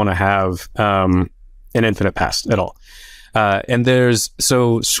regress. I don't want to have an infinite past at all. And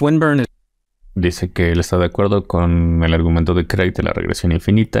so Swinburne dice que él está de acuerdo con el argumento de Craig de la regresión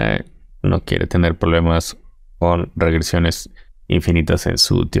infinita. No quiere tener problemas con regresiones infinitas en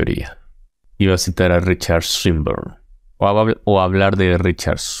su teoría. Iba a citar a Richard Swinburne. o hablar de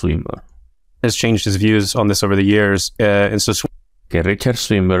Richard Swinburne. Has changed his views on this over the years. And so Que Richard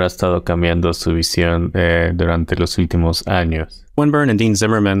Swinburne ha estado cambiando su visión durante los últimos años. Swinburne and Dean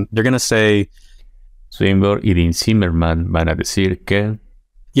Zimmerman, they're going to say... Swinburne y Dean Zimmerman van a decir que...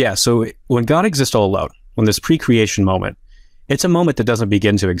 Yeah, so when God exists all alone, when this pre-creation moment, it's a moment that doesn't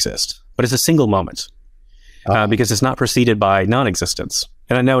begin to exist, but it's a single moment because it's not preceded by non-existence.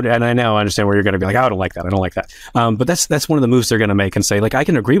 And I now understand where you're going to be like, oh, I don't like that. I don't like that. But that's one of the moves they're going to make and say, like, I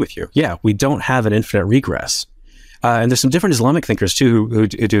can agree with you. Yeah, we don't have an infinite regress. And there's some different Islamic thinkers, too, who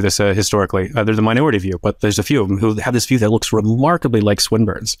do this historically. They're the minority view, but there's a few of them who have this view that looks remarkably like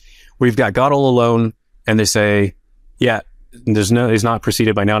Swinburne's, where you've got God all alone, and they say, yeah, he's not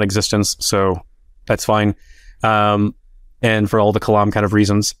preceded by non-existence, so that's fine. And for all the kalam kind of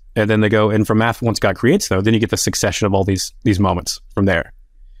reasons. And then they go, and from math, once God creates, though, then you get the succession of all these moments from there.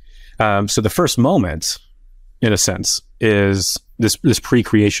 So the first moment, in a sense, is this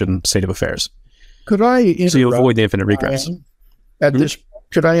pre-creation state of affairs. Could I interrupt? So you avoid the infinite regress. At this,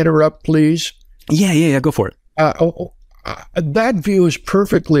 could I interrupt, please? Yeah, go for it. That view is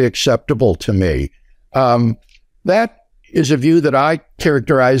perfectly acceptable to me. That is a view that I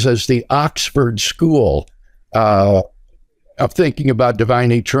characterize as the Oxford school of thinking about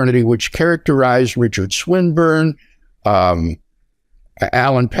divine eternity, which characterized Richard Swinburne, Alan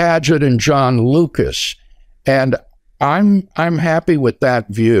Paget, and John Lucas. And I'm happy with that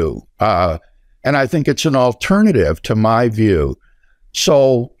view. And I think it's an alternative to my view.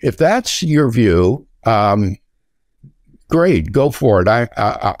 So if that's your view, great, go for it.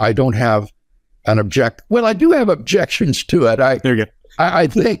 I don't have an well, I do have objections to it. There you go. I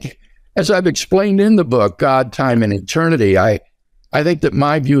think, as I've explained in the book, God, Time, and Eternity, I think that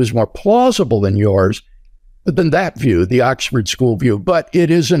my view is more plausible than yours, than that view, the Oxford School view. But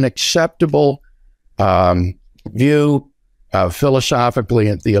it is an acceptable view philosophically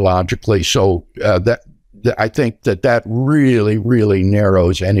and theologically. So I think that really, really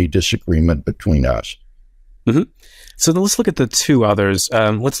narrows any disagreement between us. Mm-hmm. So then let's look at the two others.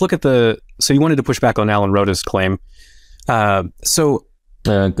 Let's look at so you wanted to push back on Alan Rhoda's claim.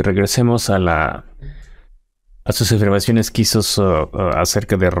 Regresemos a sus afirmaciones que hizo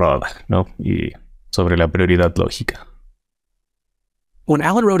acerca de Rhoda, ¿no? Y sobre la prioridad lógica. When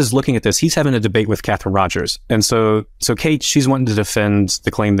Alan Rhoda is looking at this, he's having a debate with Catherine Rogers. And so Kate, she's wanting to defend the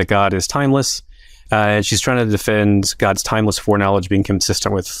claim that God is timeless. And she's trying to defend God's timeless foreknowledge being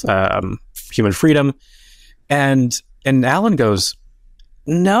consistent with human freedom. And Alan goes,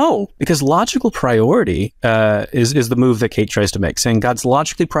 no, because logical priority is the move that Kate tries to make, saying God's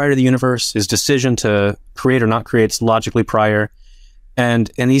logically prior to the universe, his decision to create or not create is logically prior.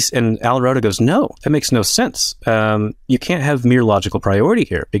 And Alan Rhoda goes, no, that makes no sense. You can't have mere logical priority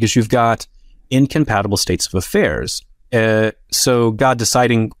here because you've got incompatible states of affairs. So God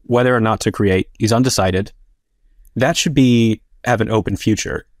deciding whether or not to create, he's undecided. That should have an open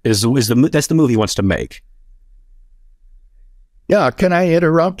future. That's the move he wants to make. Yeah, can I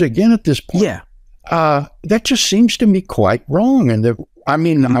interrupt again at this point? Yeah. That just seems to me quite wrong. And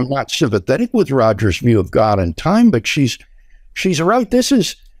I'm not sympathetic with Rogers' view of God and time, but she's right. This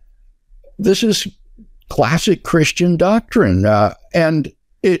is classic Christian doctrine. And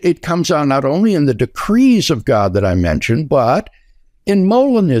it comes out not only in the decrees of God that I mentioned, but in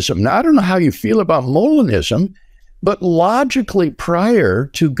Mullinism. Now, I don't know how you feel about Mullinism, but logically prior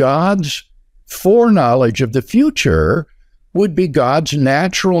to God's foreknowledge of the future would be God's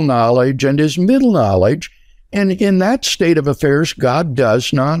natural knowledge and his middle knowledge. And in that state of affairs, God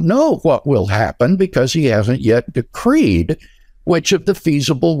does not know what will happen because he hasn't yet decreed which of the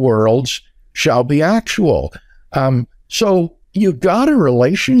feasible worlds shall be actual. So you've got a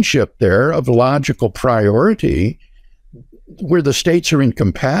relationship there of logical priority where the states are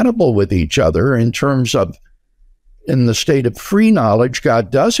incompatible with each other in terms of, in the state of free knowledge,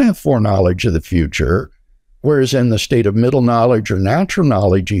 God does have foreknowledge of the future, whereas in the state of middle knowledge or natural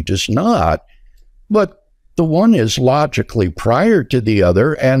knowledge, he does not. But the one is logically prior to the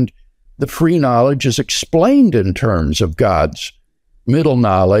other, and the free knowledge is explained in terms of God's middle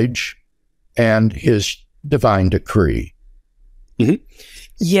knowledge and his divine decree. Mm-hmm.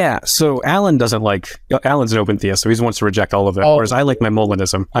 Yeah, so Alan's an open theist, so he wants to reject all of it, whereas I like my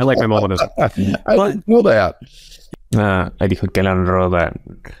Mullinism. I didn't know that. Ahí dijo que Alan Rhoda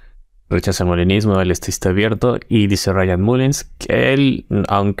rechaza el molinismo, él está abierto, y dice Ryan Mullins que él,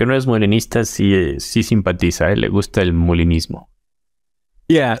 aunque no es molinista, sí simpatiza, a él le gusta el molinismo.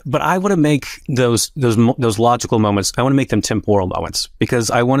 Yeah, but I want to make those logical moments, I want to make them temporal moments, because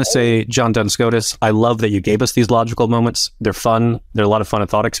I want to say, John Duns Scotus, I love that you gave us these logical moments. They're fun. They're a lot of fun and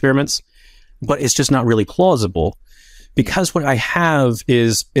thought experiments, but it's just not really plausible Because what I have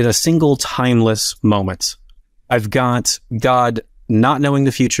is in a single timeless moment. I've got God not knowing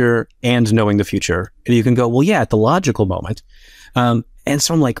the future and knowing the future. And you can go, well, yeah, at the logical moment. And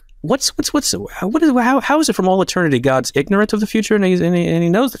so I'm like, how is it from all eternity God's ignorant of the future and he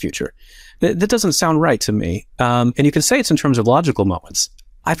knows the future? That doesn't sound right to me. And you can say it's in terms of logical moments.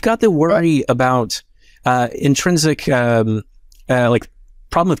 I've got the worry about intrinsic, like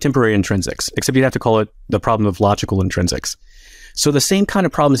problem of temporary intrinsics, except you'd have to call it the problem of logical intrinsics. So the same kind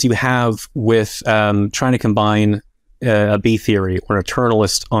of problems you have with trying to combine a B theory or an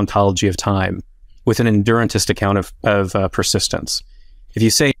eternalist ontology of time with an endurantist account of persistence. If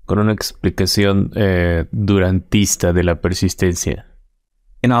you say, con una explicación durantista de la persistencia.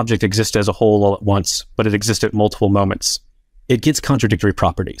 An object exists as a whole all at once, but it exists at multiple moments, it gets contradictory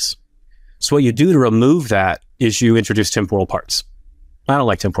properties. So what you do to remove that is you introduce temporal parts. I don't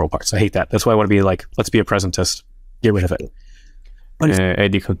like temporal parts. I hate that. That's why I want to be like, let's be a presentist. Get rid of it.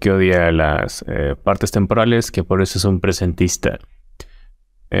 Dijo que odia las partes temporales, que por eso es un presentista.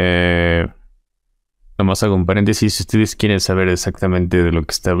 Nomás hago un paréntesis. Si ustedes quieren saber exactamente de lo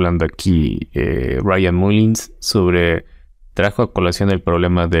que está hablando aquí Ryan Mullins, trajo a colación el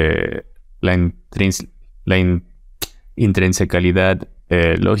problema de la intrinsecalidad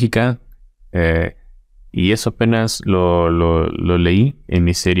lógica, y eso apenas lo leí en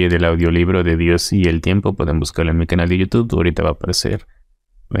mi serie del audiolibro de Dios y el tiempo. Pueden buscarlo en mi canal de YouTube. Ahorita va a aparecer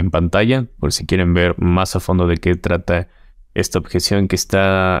en pantalla por si quieren ver más a fondo de qué trata esta objeción que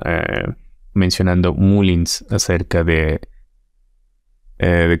está mencionando Mullins acerca de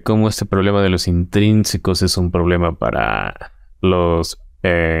cómo este problema de los intrínsecos es un problema para los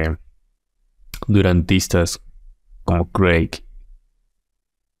durantistas como Craig.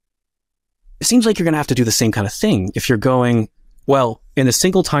 It seems like you're going to have to do the same kind of thing if you're going, well, in a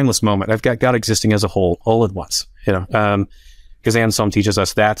single timeless moment, I've got God existing as a whole, all at once. You know, because Anselm teaches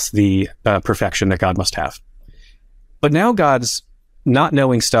us that's the perfection that God must have. But now God's not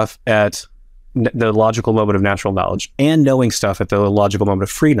knowing stuff at the logical moment of natural knowledge and knowing stuff at the logical moment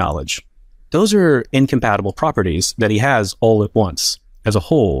of free knowledge. Those are incompatible properties that he has all at once as a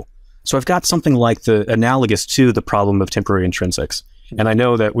whole. So I've got something like the analogous to the problem of temporary intrinsics. And I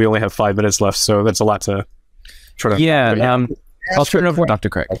know that we only have 5 minutes left, so that's a lot to try to... Yeah, I'll turn it over to Dr.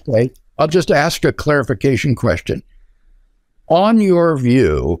 Craig. Okay, I'll just ask a clarification question. On your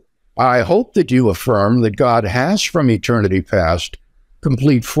view, I hope that you affirm that God has from eternity past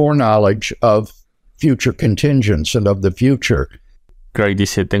complete foreknowledge of future contingents and of the future. Craig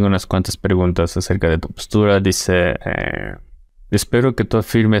dice, tengo unas cuantas preguntas acerca de tu postura. Dice, espero que tú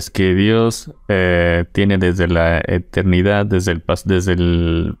afirmes que Dios tiene desde la eternidad, desde el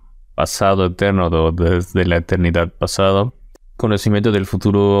pasado eterno o desde la eternidad pasado, conocimiento del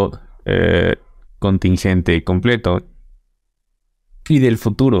futuro contingente y completo y del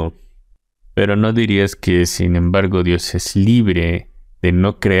futuro. Pero no dirías que, sin embargo, Dios es libre de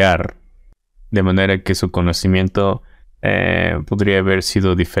no crear, de manera que su conocimiento podría haber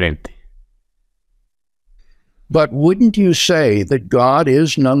sido diferente. But wouldn't you say that God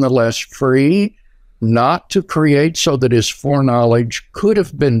is nonetheless free not to create so that his foreknowledge could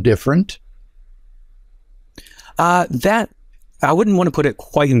have been different? That, I wouldn't want to put it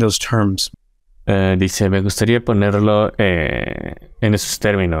quite in those terms. Dice, me gustaría ponerlo en esos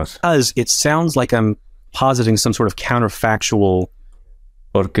términos. Because it sounds like I'm positing some sort of counterfactual...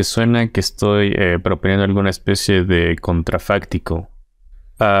 Porque suena que estoy proponiendo alguna especie de contrafáctico.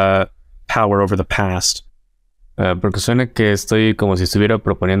 Power over the past. Porque suena que estoy como si estuviera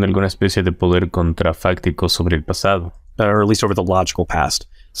proponiendo alguna especie de poder contrafáctico sobre el pasado. Or at least over the logical past.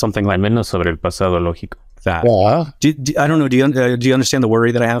 Something like... Al menos sobre el pasado lógico. That. Yeah. I don't know, do you understand the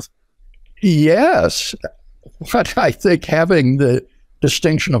worry that I have? Yes. But I think having the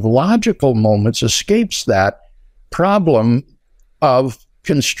distinction of logical moments escapes that problem of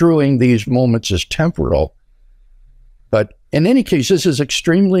construing these moments as temporal. But in any case, this is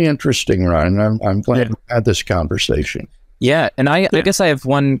extremely interesting, Ryan. I'm glad we had this conversation. Yeah, and I guess I have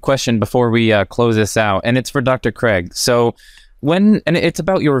one question before we close this out, and it's for Dr. Craig. So and it's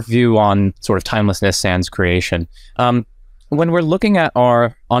about your view on sort of timelessness sans creation. When we're looking at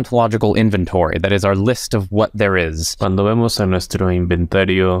our ontological inventory, that is our list of what there is. Cuando vemos a nuestro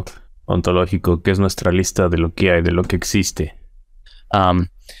inventario ontológico, que es nuestra lista de lo que hay, de lo que existe.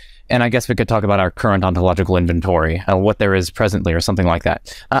 And I guess we could talk about our current ontological inventory, what there is presently or something like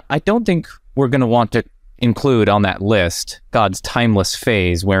that. I don't think we're going to want to include on that list God's timeless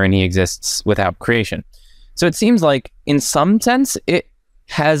phase wherein he exists without creation. So it seems like, in some sense, it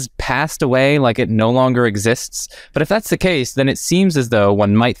has passed away, like it no longer exists. But if that's the case, then it seems as though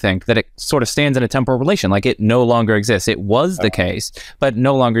one might think that it sort of stands in a temporal relation, like it no longer exists. It was the case, but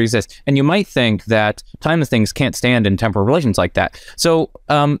no longer exists. And you might think that timeless things can't stand in temporal relations like that. So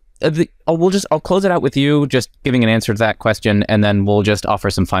I'll close it out with you just giving an answer to that question, and then we'll just offer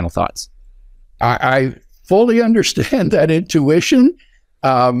some final thoughts. I fully understand that intuition,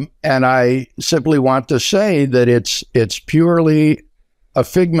 and I simply want to say that it's purely a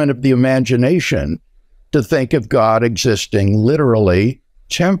figment of the imagination to think of God existing literally,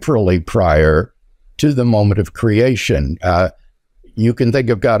 temporally prior to the moment of creation. You can think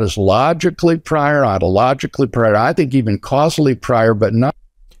of God as logically prior, ontologically prior, I think even causally prior, but not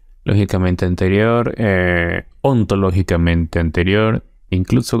lógicamente anterior, ontológicamente anterior,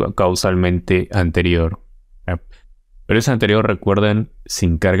 incluso causalmente anterior. Pero es anterior, recuerden,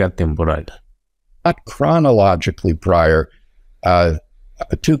 sin carga temporal. Not chronologically prior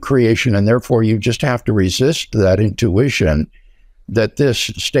to creation, and therefore you just have to resist that intuition that this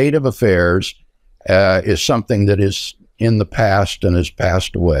state of affairs is something that is in the past and has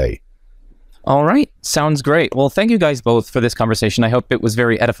passed away. All right. Sounds great. Well, thank you guys both for this conversation. I hope it was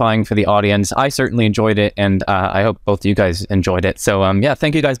very edifying for the audience. I certainly enjoyed it, and I hope both of you guys enjoyed it. So, yeah,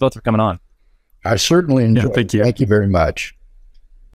 thank you guys both for coming on. I certainly enjoyed it. Thank you very much.